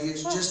 seriously, lady,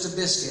 it's just a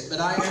biscuit, but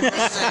I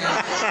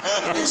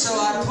understand. And so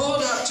I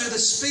pulled up to the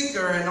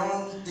speaker, and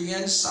on the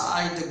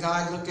inside, the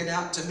guy looking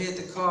out to me at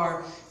the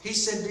car, he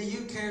said, do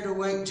you care to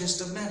wait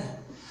just a minute?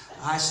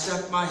 I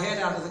stuck my head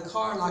out of the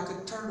car like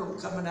a turtle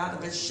coming out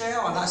of its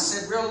shell, and I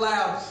said real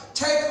loud,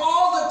 take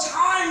all the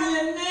time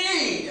you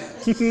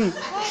need.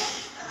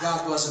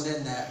 God wasn't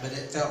in that, but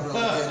it felt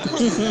really good to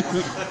do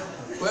that.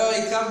 Well,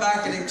 he come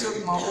back and he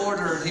took my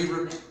order, and he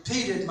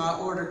repeated my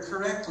order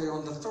correctly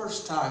on the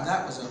first time.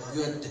 That was a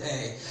good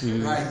day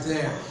right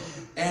there.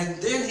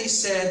 And then he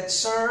said,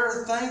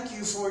 sir, thank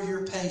you for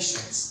your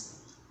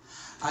patience.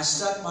 I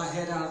stuck my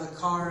head out of the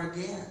car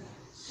again.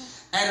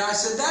 And I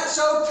said, that's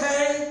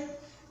okay.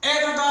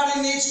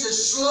 Everybody needs to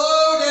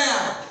slow down.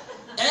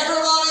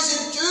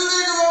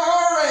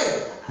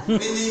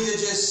 We need to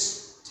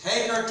just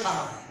take our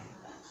time.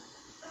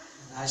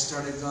 And I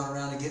started going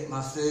around to get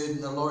my food,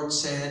 and the Lord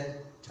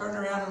said, turn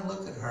around and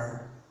look at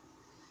her.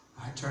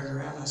 I turned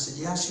around and I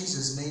said, yeah, she's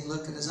as mean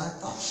looking as I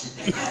thought she'd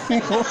be.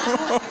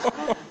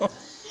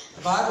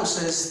 The Bible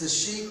says the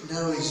sheep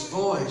know his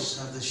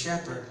voice of the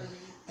shepherd.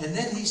 And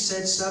then he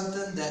said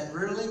something that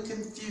really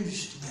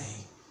confused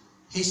me.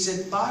 He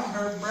said, buy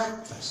her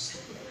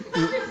breakfast.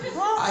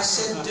 I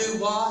said, do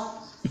what?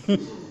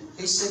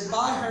 He said,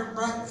 buy her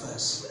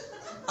breakfast.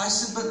 I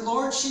said, but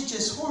Lord, she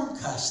just horn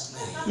cussed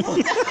me.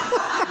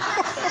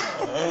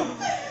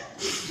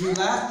 You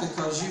laugh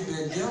because you've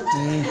been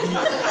guilty.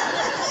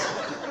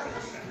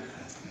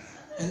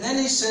 And then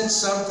he said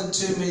something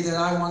to me that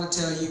I want to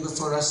tell you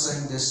before I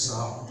sing this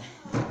song.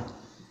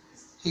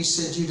 He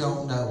said, you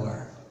don't know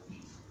her.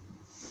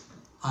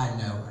 I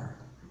know her.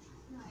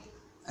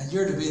 And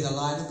you're to be the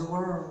light of the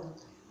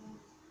world.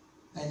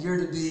 And you're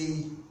to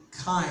be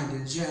kind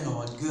and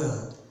gentle and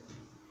good.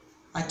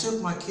 I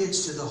took my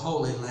kids to the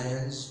Holy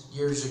Lands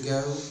years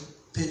ago,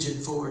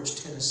 Pigeon Forge,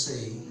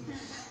 Tennessee.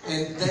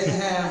 And they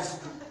have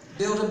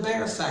built a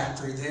bear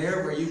factory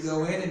there where you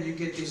go in and you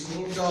get these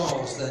little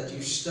dolls that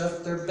you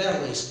stuff their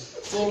bellies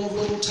full of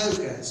little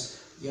tokens.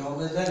 Y'all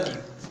let them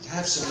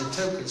have some of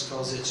the tokens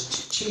because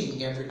it's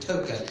cheating every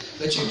token.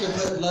 But you can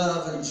put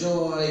love and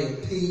joy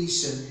and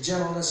peace and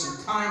gentleness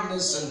and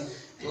kindness and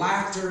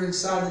laughter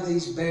inside of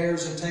these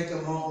bears and take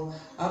them home.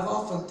 I've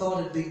often thought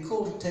it'd be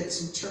cool to take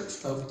some church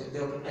folk to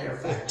build a bear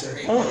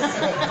factory.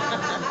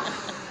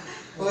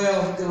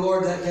 Well, the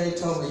Lord that day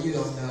told me, you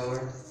don't know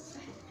her.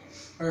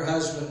 Her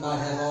husband might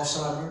have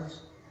Alzheimer's.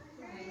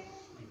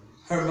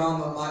 Her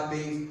mama might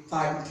be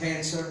fighting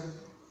cancer.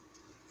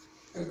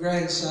 Her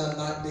grandson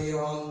might be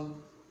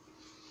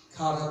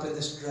caught up in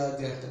this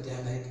drug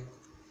epidemic.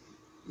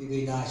 You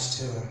be nice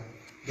to her.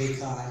 Be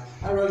kind.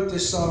 I wrote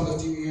this song a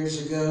few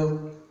years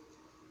ago.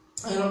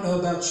 I don't know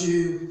about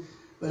you,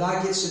 but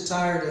I get so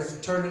tired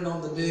of turning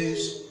on the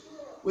news.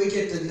 We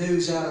get the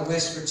news out of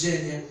West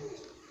Virginia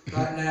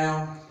right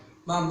now.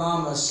 My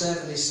mama,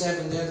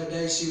 77, the other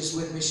day, she was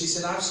with me. She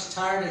said, I'm so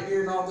tired of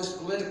hearing all this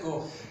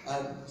political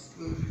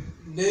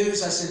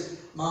news. I said,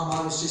 Mom,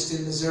 I was just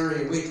in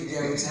Missouri a week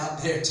ago. It's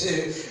out there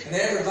too. And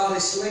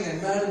everybody's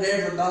slinging mud at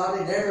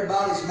everybody, and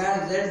everybody's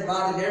mad at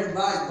everybody, and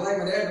everybody's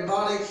blaming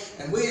everybody.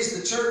 And we as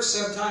the church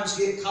sometimes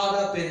get caught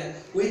up in it.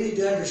 We need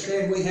to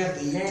understand we have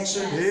the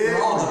answer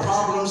for all the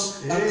problems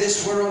of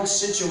this world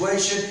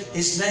situation.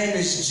 His name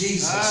is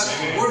Jesus.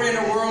 We're in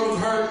a world of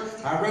hurt.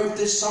 I wrote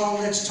this song,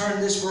 let's turn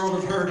this world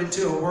of hurt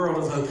into a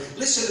world of hope.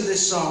 Listen to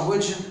this song,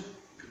 would you?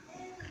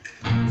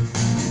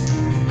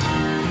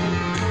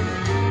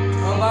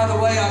 Oh, by the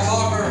way, I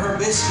bought her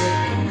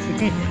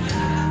biscuit.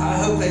 I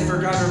hope they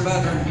forgot her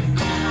butter.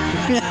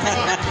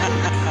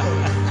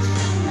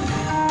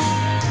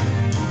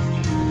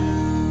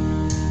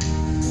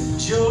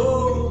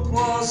 Job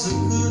was a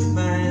good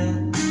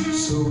man,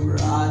 so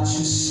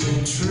righteous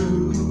and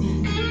true.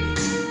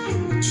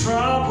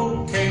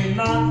 Trouble came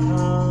knocking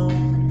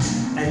on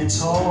and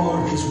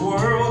tore his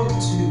world in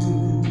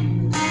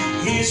two.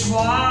 His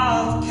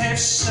wife kept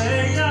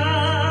saying,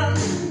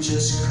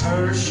 just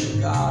curse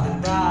your God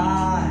and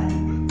die.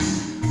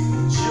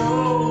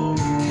 Job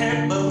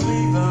kept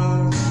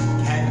believing.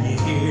 Can you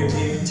hear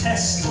him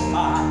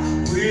testify?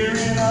 We're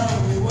in a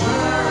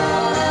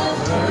world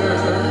of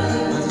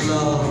hurt, but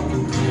love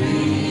will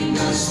bring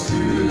us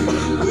through.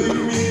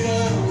 We're in a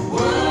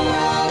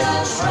world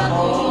of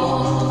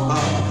trouble,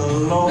 but the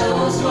Lord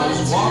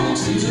knows what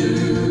to do.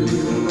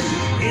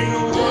 In a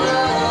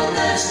world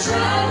that's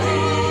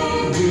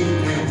drowning, we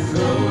can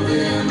throw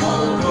them a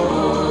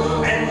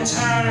rope and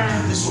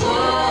turn this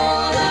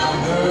world of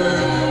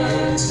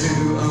hurt to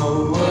a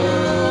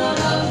world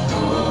of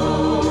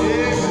hope.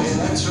 Yeah,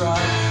 that's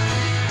right.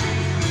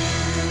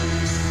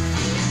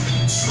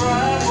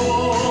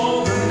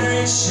 Travel the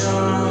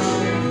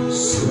nation,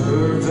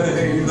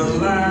 survey the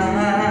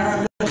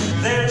land.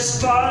 There's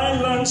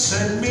violence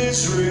and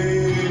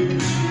misery,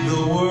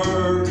 the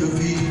work of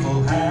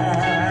evil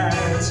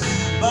hands.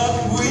 But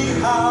we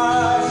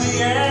have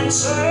the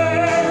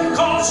answer,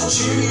 'cause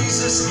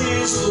Jesus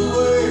is the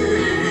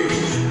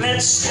way.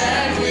 Let's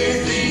stand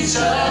with each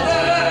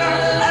other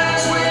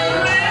as we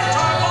lift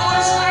our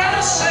voice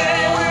and say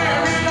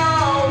we're in a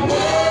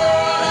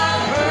world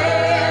of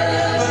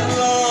hurt, but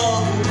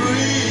love will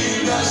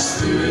bring us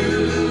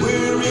through.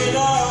 We're in a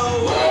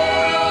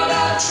world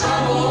of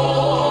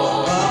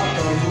trouble, but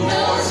the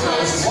Lord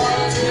knows what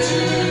to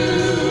do.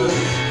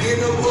 In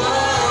a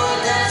world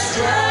that's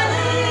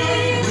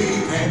drowning, we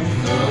can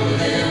throw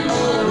them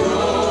a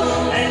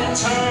rope and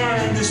turn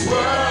this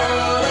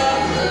world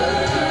of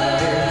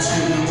hurt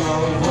into a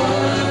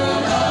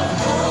world of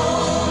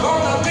hope.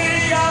 Gonna be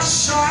a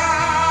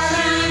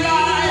shining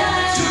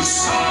light to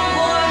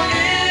someone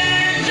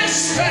in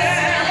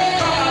despair.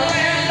 Gonna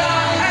lend a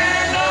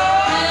hand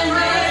of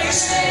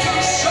grace to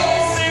show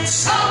them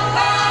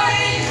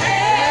somebody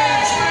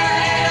cares. We're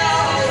in a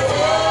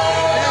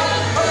world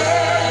of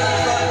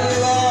hurt, but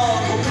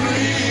love will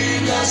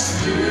bring us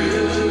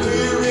through.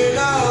 We're in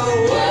a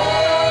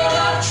world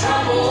of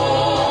trouble.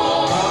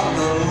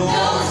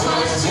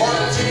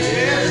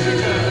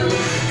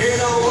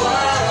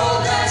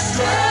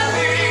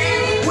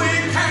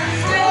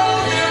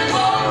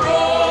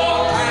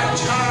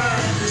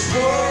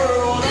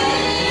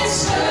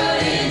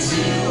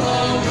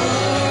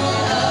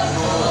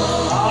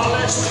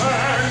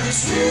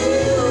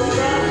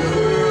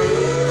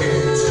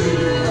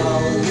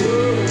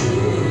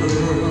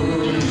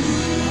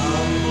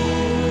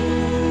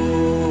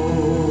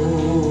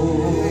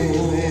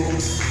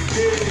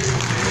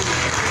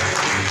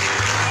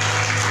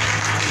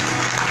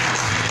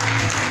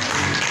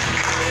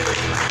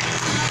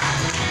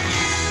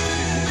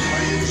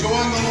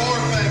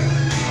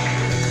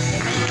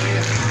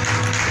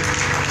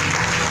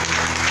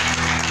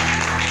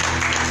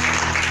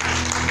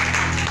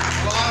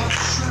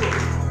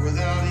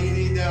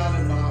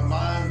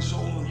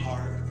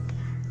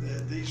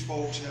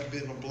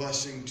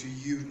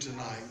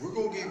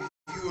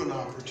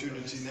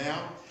 opportunity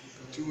now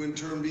to in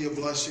turn be a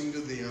blessing to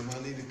them.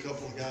 I need a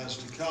couple of guys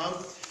to come.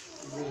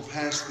 We're going to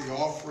pass the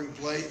offering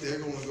plate. They're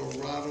going to go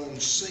right on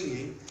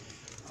singing.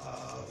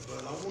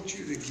 But I want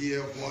you to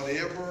give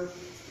whatever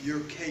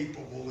you're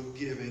capable of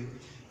giving,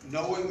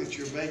 knowing that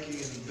you're making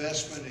an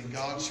investment in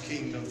God's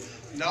kingdom,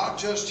 not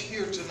just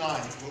here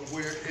tonight, but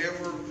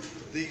wherever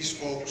these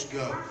folks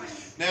go.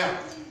 Now,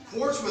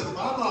 Portsmouth, if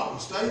I'm not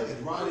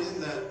mistaken, right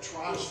in that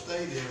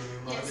tri-state area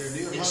right there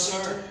near Yes,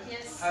 Huntington. sir.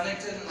 Yes.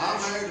 Huntington.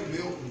 I married a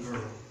Milton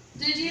girl.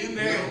 Did you? You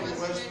married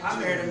West I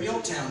married a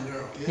Milltown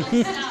girl. Yeah.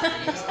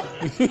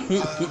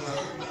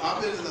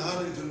 I've been in the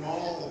Huntington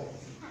Mall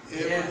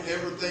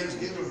every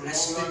Thanksgiving for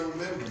That's all I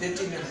remember.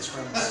 50 minutes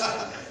from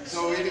us.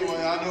 So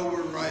anyway, I know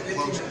we're right 50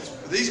 close. minutes.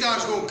 These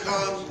guys are going to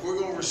come. We're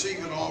going to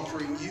receive an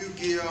offering. You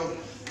give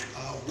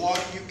what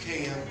you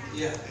can.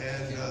 Yeah.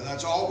 And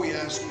that's all we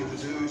ask you to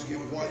do is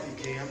give what you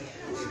can.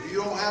 If you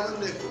don't have a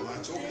nickel,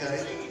 that's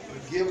okay.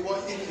 But give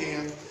what you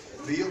can.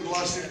 Be a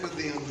blessing to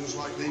them just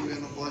like they've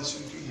been a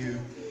blessing to you.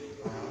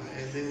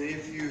 And then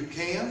if you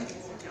can,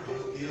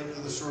 at the end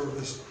of the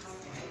service,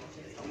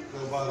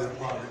 go by their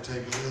private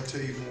table. They'll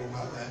tell you more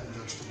about that in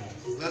just a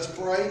moment. Let's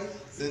pray.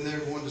 Then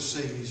they're going to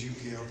sing as you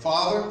give.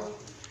 Father,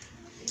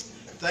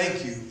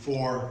 thank you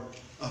for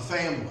a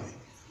family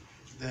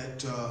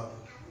that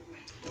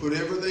put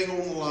everything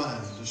on the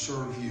line to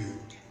serve you.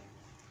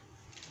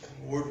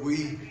 Lord,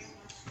 we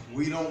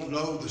don't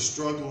know the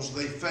struggles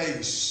they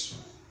face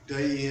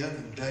day in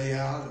and day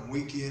out and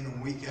week in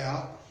and week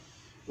out.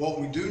 What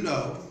we do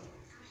know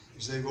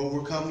is they've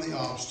overcome the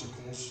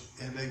obstacles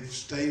and they've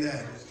stayed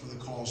at it for the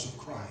cause of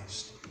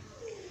Christ.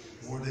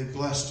 Lord, they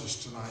blessed us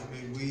tonight.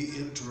 May we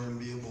in turn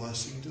be a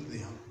blessing to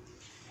them.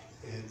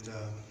 And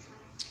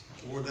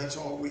Lord, that's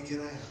all we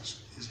can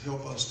ask, is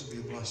help us to be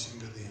a blessing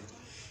to them.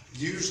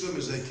 Use them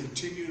as they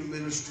continue to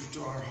minister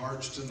to our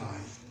hearts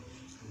tonight.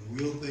 And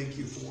we'll thank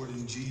you for it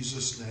in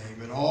Jesus'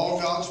 name. And all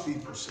God's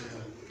people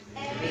said,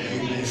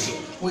 Amen.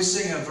 We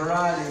sing a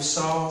variety of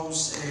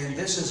songs, and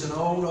this is an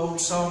old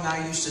song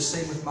I used to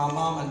sing with my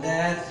mom and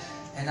dad.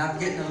 And I'm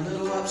getting a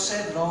little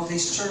upset at all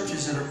these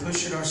churches that are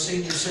pushing our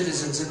senior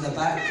citizens in the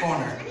back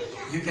corner.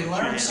 You can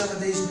learn some of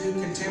these new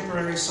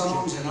contemporary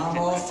songs, and I'm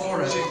all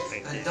for it.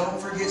 But don't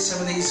forget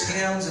some of these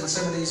hymns and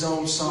some of these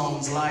old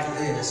songs like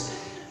this.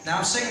 Now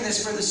I'm singing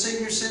this for the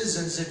senior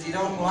citizens. If you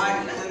don't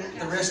like it,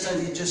 the rest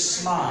of you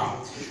just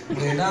smile.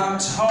 When I'm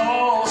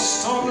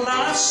tossed on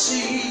life's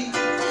sea,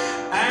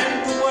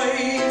 and the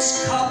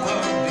waves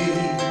cover me,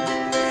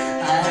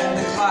 and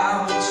the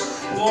clouds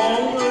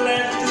won't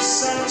let the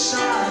sun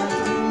shine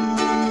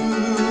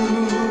through,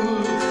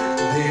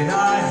 then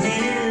I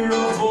hear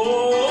a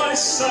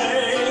voice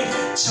say,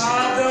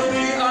 child, there'll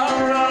be a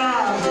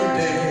brighter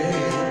day.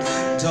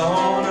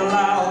 Don't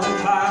allow the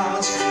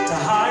clouds to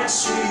hide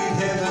sweet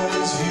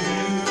heaven's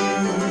view,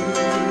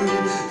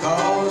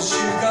 'cause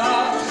you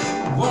got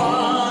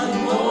one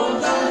more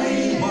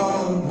night,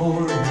 one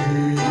more day.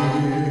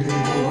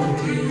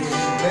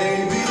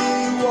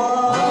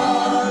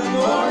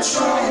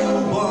 Trial,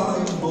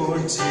 one more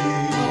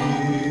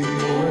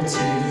tear,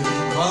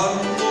 one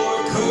more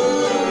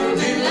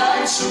curving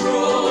life's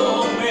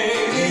road,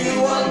 maybe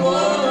one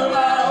more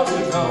mile to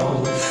go.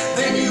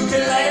 Then you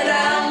can lay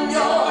down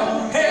your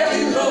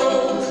heavy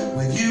load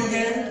when you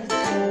get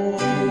home.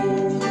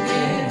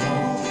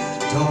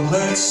 Don't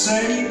let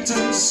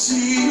Satan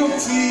see your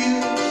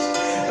fears.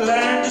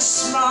 Learn to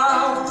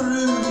smile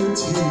through your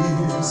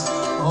tears.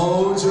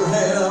 Hold your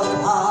head up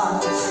high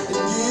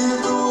and give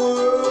the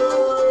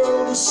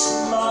world a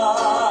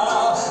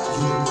smile.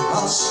 You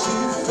must be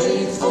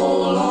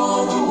faithful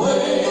all the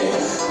way.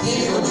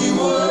 It'll be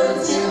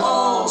worth it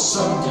all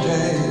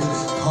someday,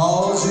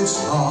 'cause it's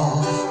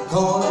all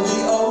gonna be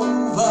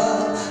over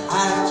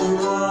after a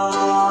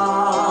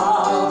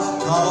while.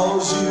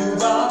 'Cause you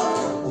got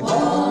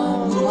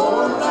one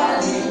more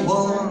valley,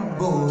 one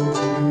more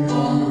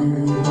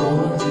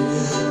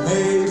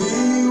maybe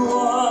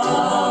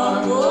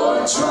one more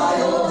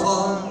trial,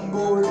 one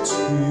more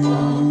tear,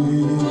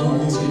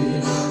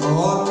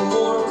 one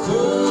more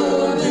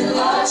curving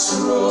life's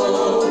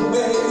road,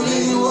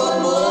 maybe one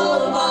more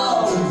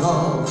mile to go.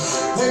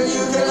 Then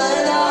you can lay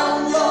down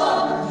your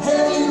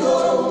heavy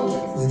load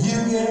when you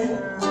get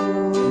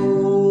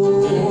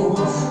home.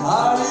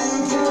 Ah, you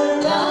can lay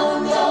down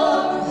your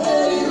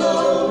heavy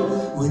load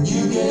when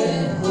you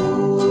get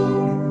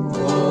home.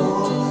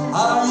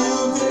 Ah, you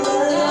can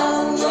lay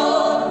down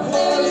your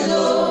heavy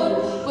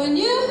load When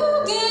you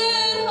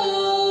get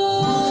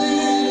home.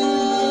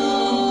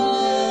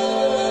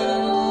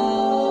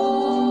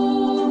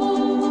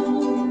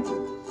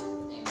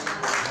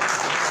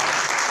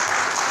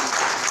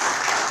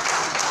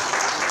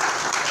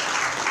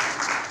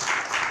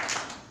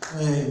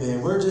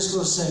 Amen. We're just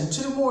going to sing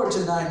two more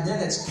tonight, and then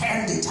it's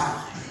candy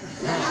time.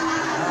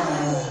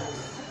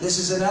 This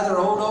is another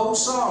old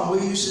song we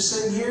used to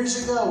sing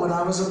years ago when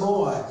I was a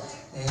boy.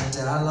 And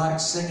I like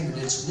singing it.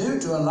 It's new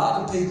to a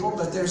lot of people,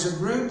 but there's a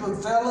group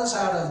of fellas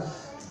out of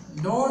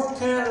North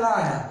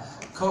Carolina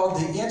called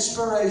the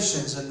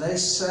Inspirations, and they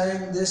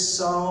sang this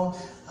song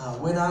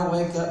When I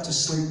Wake Up to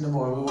Sleep No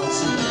More. We want to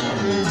sing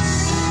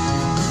that.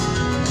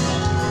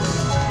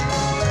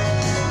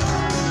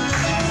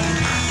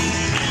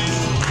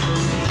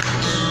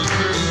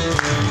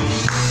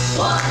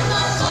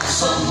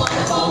 Some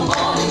wonderful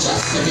morning,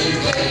 just to hear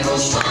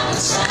Gabriel's trumpet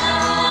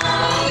sound.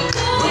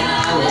 When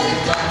I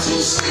wake up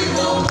to sleep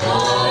no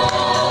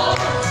more,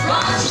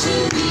 rise to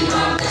be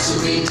my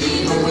blessed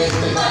Redeemer with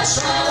the glad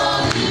shout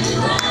on evening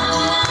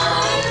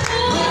light.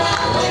 When I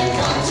wake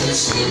up to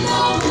sleep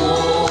no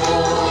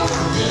more,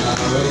 when I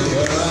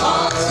wake up,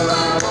 hearts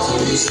like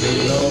to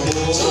sleep no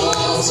more.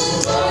 Tools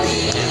and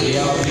dirty,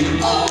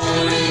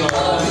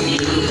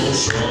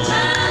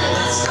 telling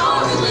my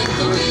story with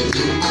the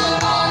Redeemer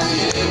of the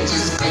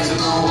ages. Praising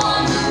the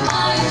one who I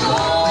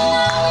adore.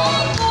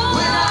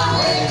 When I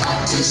wake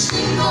up to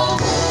sleep no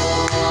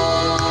more.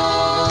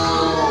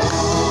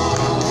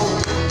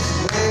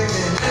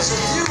 Amen. There's a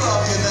few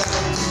of you that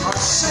are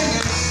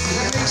singing.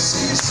 Let me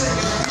see you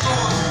singing. Come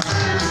on.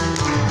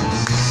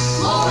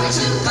 Glory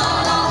to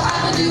God, I'll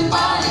have a new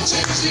body,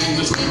 changing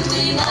the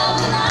twinkling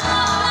of an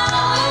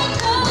eye.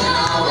 When I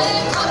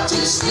wake up to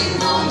sleep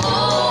no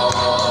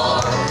more,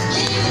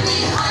 leaving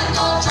behind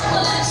all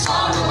trouble and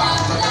sorrow, I'm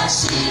for that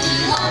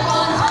city up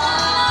on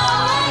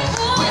high.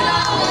 When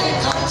I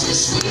wake up to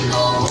sleep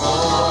no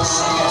more,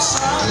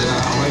 when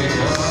I wake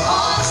up,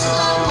 hearts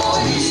like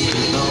boys,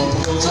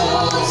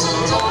 joys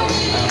and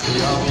glory,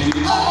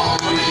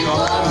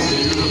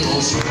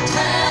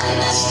 telling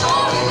that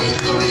story with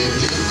the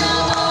Redeemer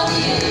of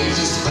the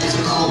ages,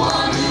 praising the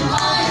one who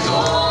I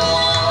adore.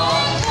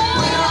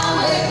 When I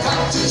wake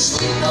up to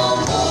sleep no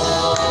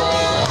more,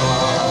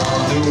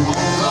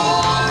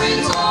 glory,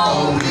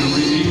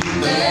 glory,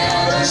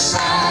 there the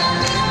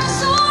sun, the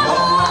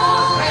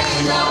sorrow,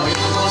 rain, the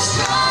river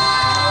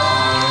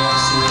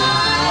skies,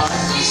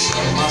 the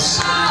ship of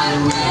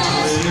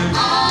silence,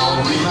 I'll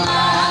be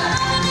glad.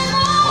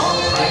 Oh,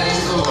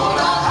 praise the Lord,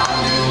 I'll have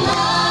a new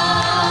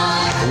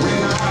life.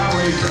 When I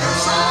wake up,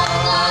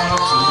 sunlight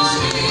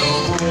morning,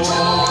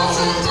 joys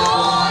and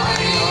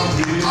glory,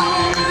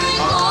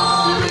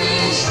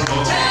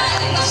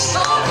 telling the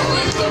story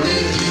with the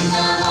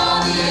Redeemer of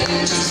the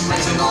ages,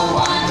 praising the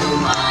one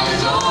whom I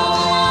adore.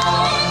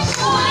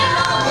 When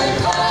I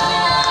wake up,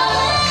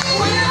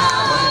 when I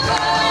wake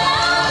up,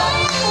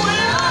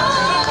 when I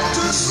wake up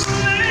to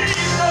sleep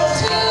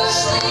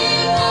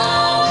no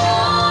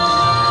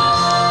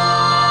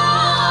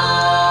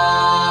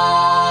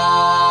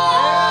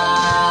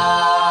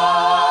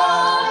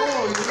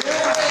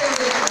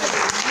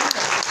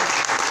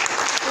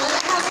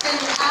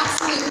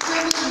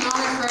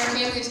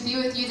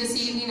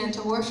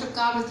worship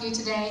God with you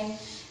today.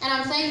 And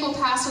I'm thankful,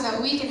 Pastor,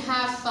 that we can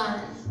have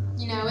fun.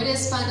 You know, it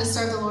is fun to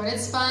serve the Lord.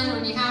 It's fun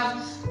when you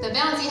have the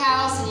bouncy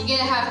house and you get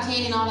to have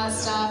candy and all that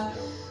stuff.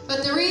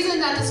 But the reason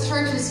that this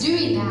church is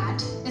doing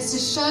that is to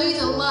show you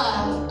the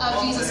love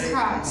of Jesus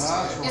Christ.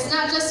 It's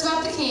not just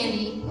about the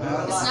candy.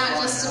 It's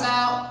not just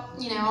about,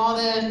 you know, all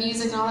the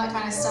music and all that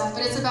kind of stuff.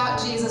 But it's about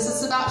Jesus.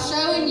 It's about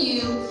showing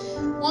you,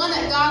 one,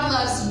 that God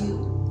loves you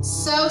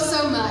so,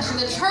 so much. And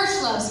the church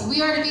loves you.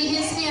 We are to be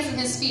His hands and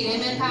His feet.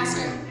 Amen,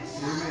 Pastor?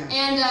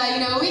 And, you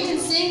know, we can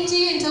sing to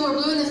you until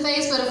we're blue in the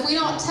face, but if we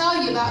don't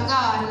tell you about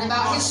God and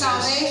about His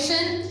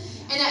salvation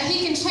and that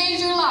He can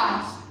change your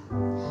life,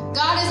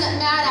 God isn't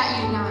mad at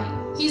you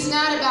tonight. He's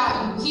mad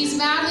about you. He's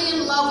madly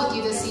in love with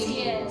you this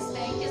evening.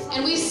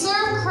 And we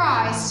serve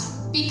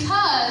Christ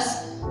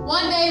because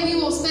one day we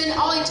will spend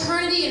all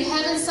eternity in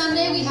heaven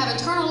someday. We have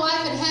eternal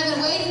life in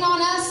heaven waiting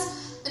on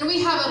us. And we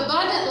have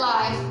abundant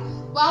life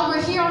while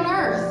we're here on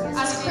earth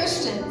as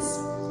Christians.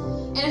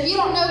 And if you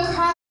don't know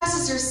Christ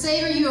as your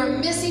Savior, you are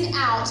missing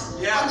out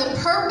on the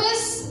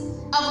purpose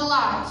of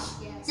life.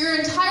 Your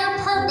entire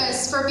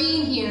purpose for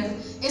being here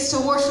is to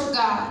worship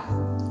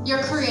God,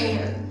 your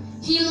Creator.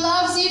 He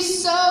loves you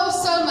so,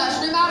 so much.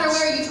 No matter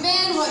where you've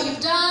been, what you've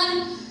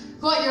done,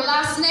 what your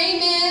last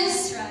name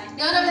is,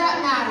 none of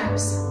that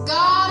matters.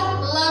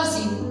 God loves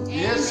you.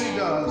 Yes, He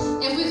does.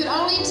 If we could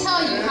only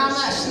tell you how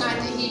much tonight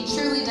that He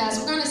truly does.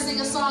 We're going to sing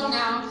a song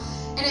now,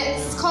 and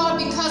it's called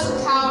Because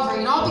of Calvary.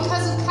 And all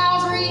because of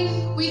Calvary,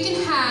 we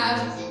can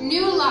have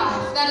new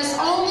life that is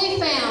only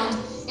found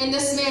in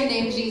this man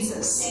named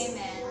Jesus.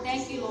 Amen.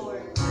 Thank you,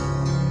 Lord.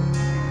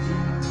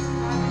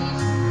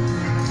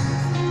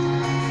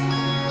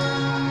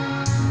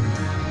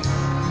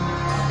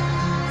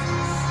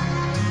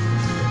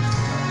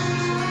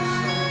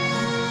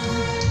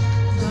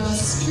 The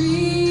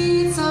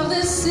streets of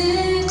the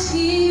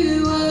city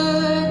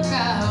were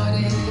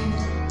crowded.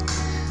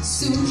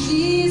 Soon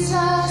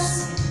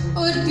Jesus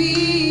would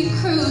be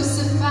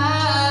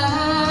crucified.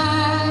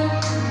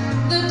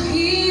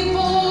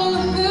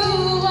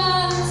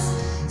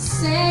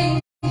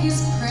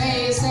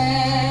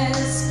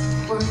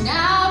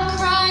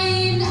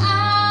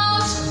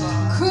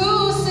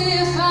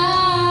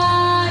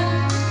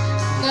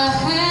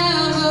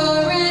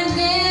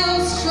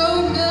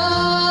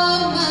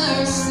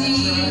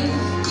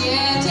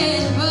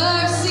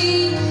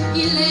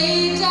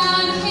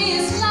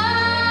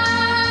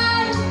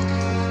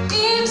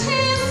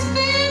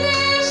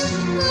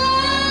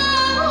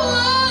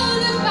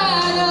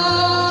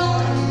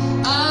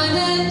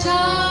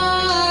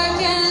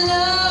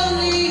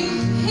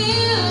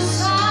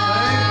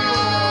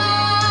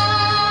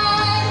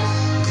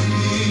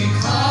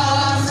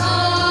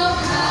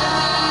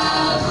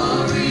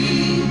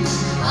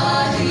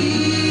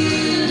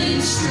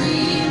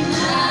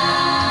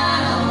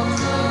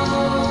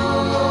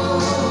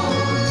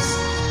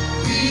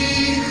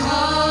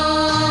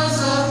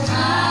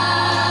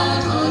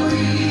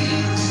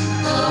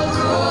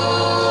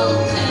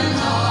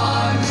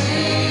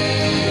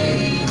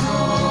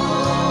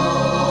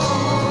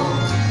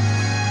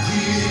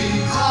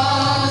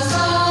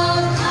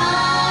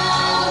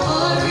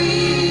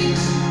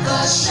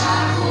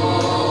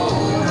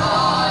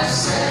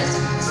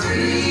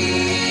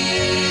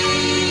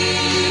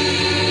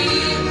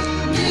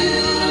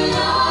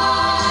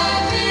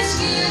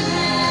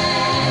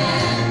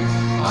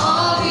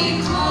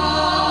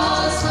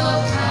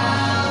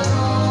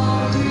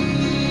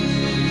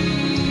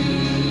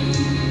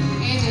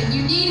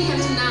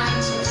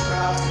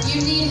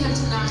 You need Him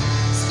tonight.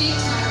 Speak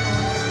tonight,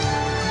 Lord.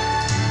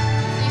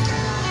 Thank you,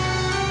 God.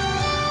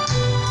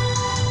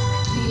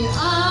 The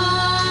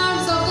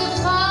arms of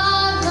the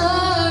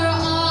Father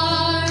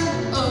are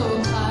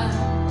open.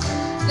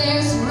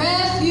 There's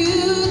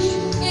refuge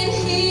in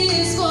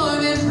His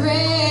warm embrace.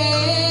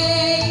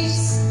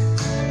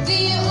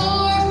 The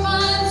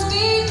orphans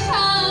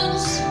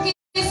become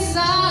His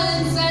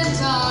sons and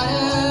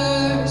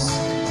daughters.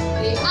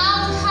 The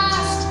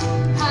outcast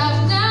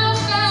have now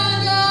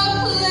found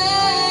a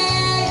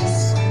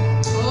place.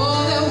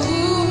 Oh, the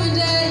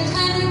wounded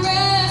can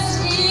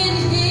rest in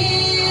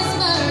His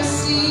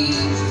mercy,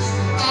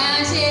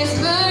 and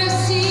His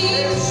mercy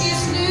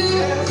is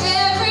new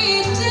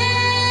every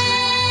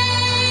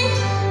day.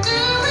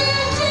 Through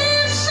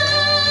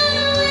redemption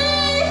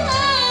we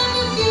have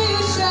a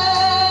future.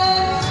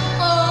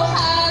 Oh,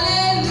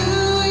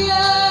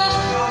 hallelujah,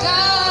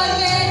 God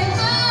made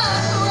a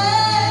way.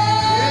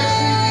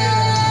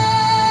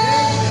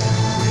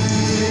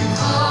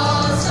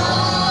 Because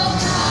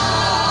of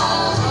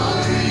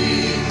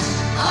Calvary,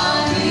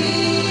 a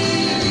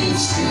healing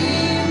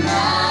stream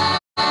now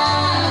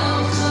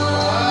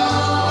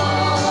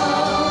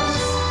flows.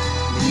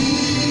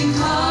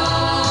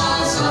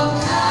 Because of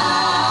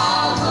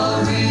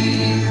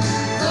Calvary,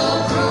 the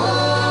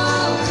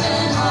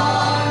broken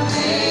heart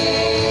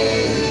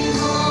made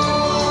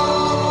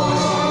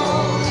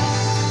whole.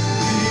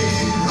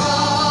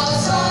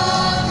 Because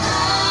of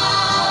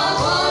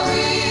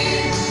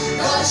Calvary,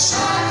 the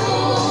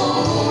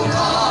shackled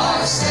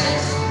are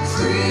set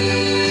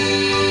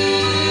free.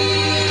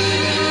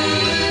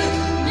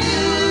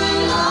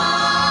 New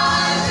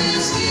life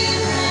is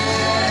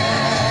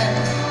given,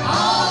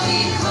 all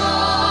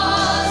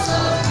because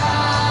of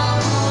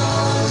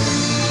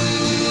Calvary.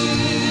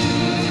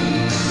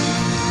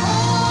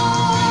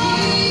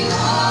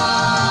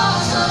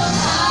 Because of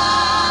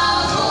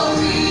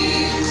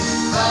Calvary,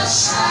 the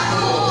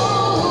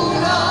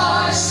shackled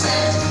are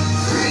set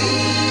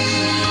free.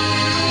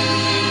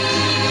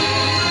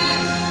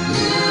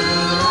 New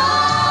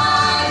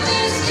life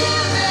is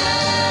given.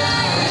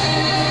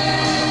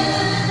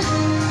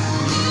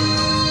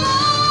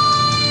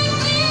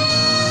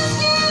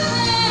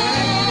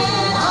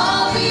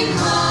 All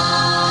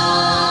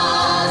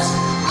because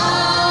of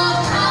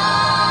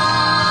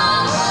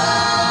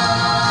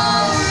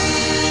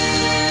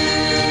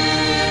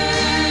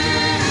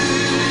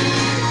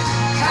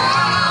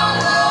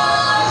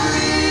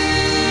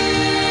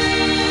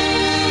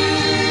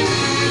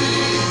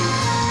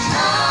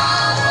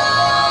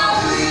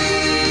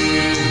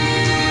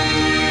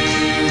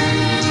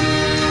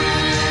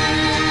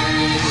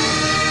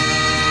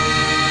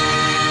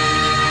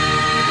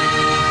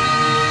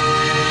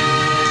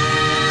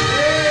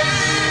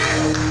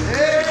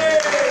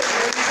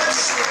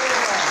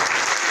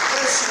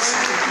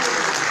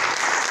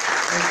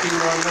Thank you,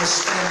 Lord. Let's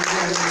stand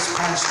again as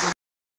Pastor